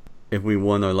about if we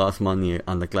won or lost money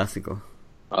on the Clasico.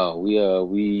 Oh,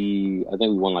 I think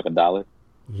we won like $1.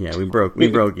 Yeah, we broke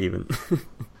even.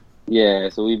 Yeah,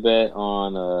 so we bet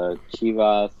on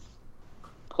Chivas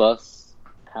plus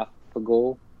half a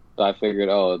goal. So I figured,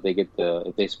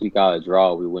 if they squeak out a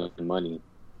draw, we win money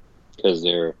because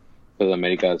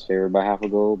America is favored by half a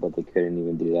goal, but they couldn't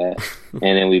even do that. And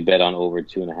then we bet on over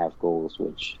 2.5 goals,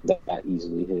 which that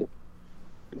easily hit.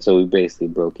 So we basically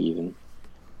broke even.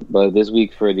 But this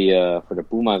week for the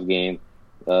Pumas game,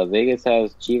 Vegas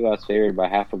has Chivas favored by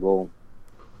half a goal.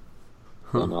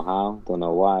 Don't know how, don't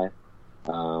know why.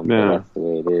 But that's the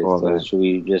way it is. So should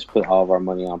we just put all of our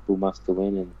money on Pumas to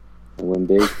win and win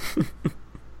big?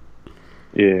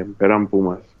 Yeah, bet on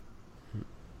Pumas.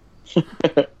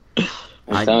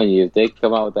 I'm telling you, if they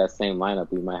come out with that same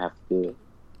lineup, we might have to do it.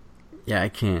 Yeah, I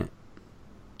can't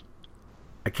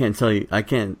tell you. I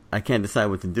can't decide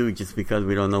what to do just because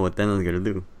we don't know what Tena's gonna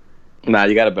do. Nah,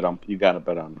 you gotta bet on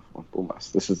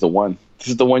Pumas. This is the one. This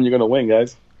is the one you're gonna win,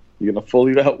 guys. You're gonna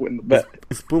fully win the bet.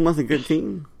 Is Pumas a good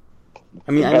team?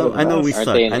 I mean, I know we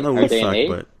suck.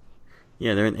 But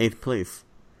yeah, they're in 8th place.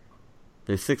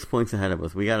 They're 6 points ahead of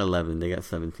us. We got 11. They got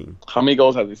 17. How many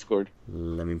goals have they scored?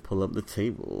 Let me pull up the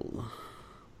table.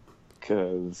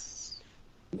 Because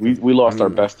we lost our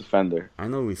best defender. I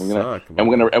know we suck. I'm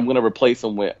gonna replace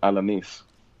him with Alanis.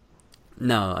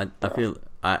 No, I feel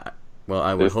I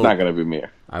would it's hope not gonna be me.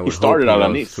 He started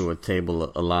Alanis to a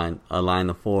table, a line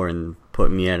of 4, and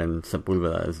put Mier and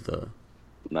Sepulveda as the.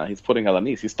 Nah, he's putting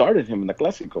Alanis. He started him in the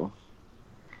Clasico.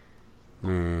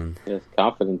 Man, he has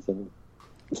confidence in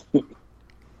him.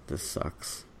 This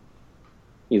sucks.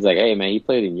 He's like, hey man, he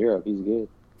played in Europe. He's good.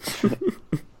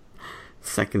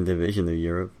 2nd division of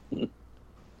Europe.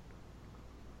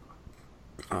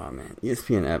 Oh man,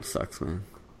 ESPN app sucks, man.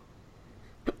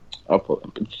 I'll pull it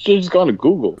up. You should have just gone to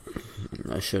Google.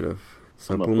 I should have.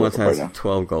 So Pumas has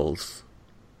 12 goals.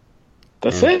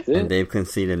 That's it? And they've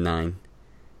conceded 9.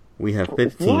 We have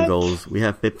 15 goals. We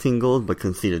have 15 goals, but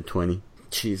conceded 20.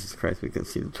 Jesus Christ, we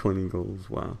conceded 20 goals.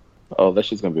 Wow. Oh, that's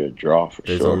just gonna be a draw for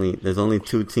sure. There's only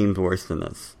 2 teams worse than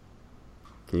us.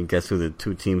 Can you guess who the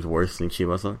 2 teams worse than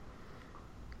Chivas are?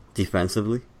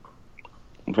 Defensively?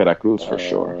 Veracruz for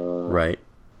sure. Right.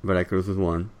 Veracruz is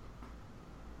 1.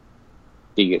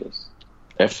 Tigres.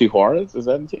 FC Juarez, is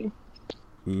that a team?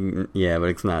 Yeah, but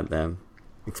it's not them.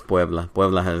 It's Puebla.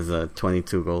 Puebla has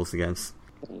 22 goals against,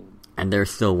 and they're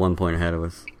still 1 point ahead of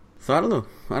us. So I don't know.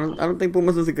 I don't think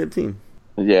Pumas is a good team.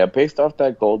 Yeah, based off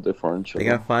that goal differential. They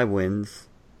got 5 wins.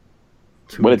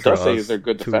 2 what it draws, does say is they're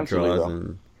good 2 defensively, draws, though.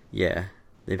 and yeah,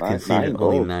 they've conceded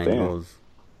only 9 goals.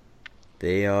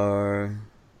 They're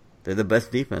the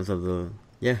best defense of the.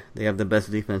 Yeah, they have the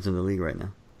best defense in the league right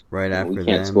now. Right after them, we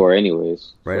can't score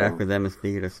anyways. After them is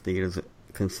Tigres. Tigres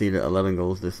conceded 11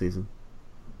 goals this season.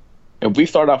 If we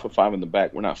start off with 5 in the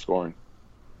back, we're not scoring.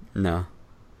 No.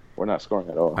 We're not scoring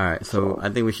at all. All right, so I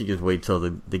think we should just wait till the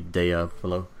day of.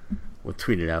 Hello. We'll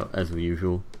tweet it out as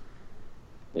usual.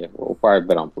 Yeah, we'll probably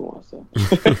bet on Pumas. So.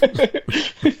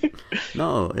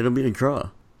 No, it'll be a draw.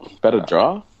 Bet a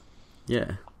draw?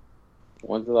 Yeah.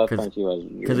 When's the last time you guys?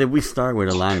 Because if we start with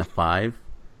a line of 5,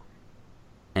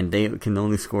 and they can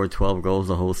only score 12 goals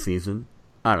the whole season,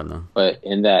 I don't know. But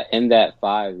in that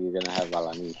 5, you're gonna have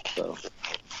Alanis.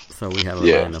 So we have a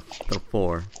line of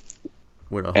 4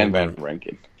 with a whole and Van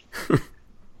Rankin.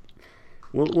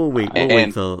 We'll wait. We'll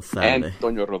wait till Saturday. And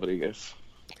Antonio Rodriguez.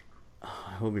 Oh,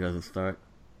 I hope he doesn't start.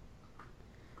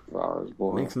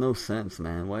 Boy. Makes no sense,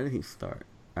 man. Why did he start?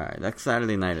 All right, that's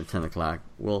Saturday night at 10 o'clock.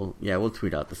 We'll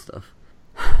tweet out the stuff.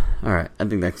 All right, I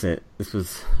think that's it. This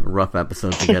was a rough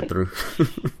episode to get through.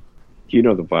 You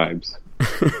know the vibes.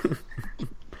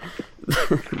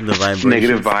 The vibrations.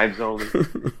 Negative vibes only.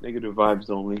 Negative vibes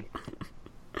only.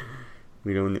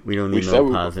 We don't need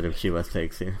no positive Chivas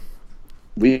takes here.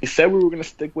 We said we were gonna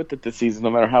stick with it this season, no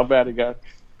matter how bad it got.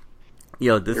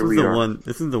 Yo, this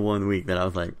is the one week that I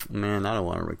was like, man, I don't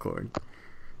want to record.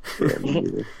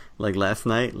 Yeah, like last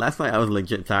night I was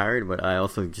legit tired, but I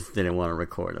also just didn't want to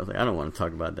record. I was like, I don't want to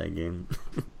talk about that game.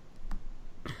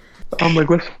 I'm like,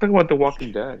 let's talk about The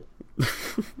Walking Dead.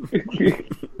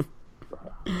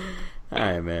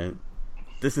 Alright, man.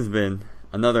 This has been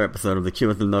another episode of the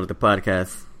Chivas del Norte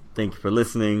podcast. Thank you for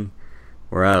listening.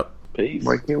 We're out. Peace.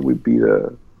 Why can't we be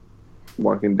the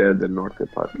Walking Dead del Norte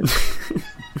podcast?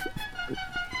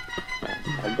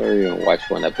 I've never even watched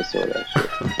one episode of that shit.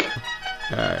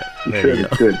 Alright. You There should. you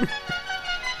It's go. good.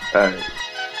 Alright.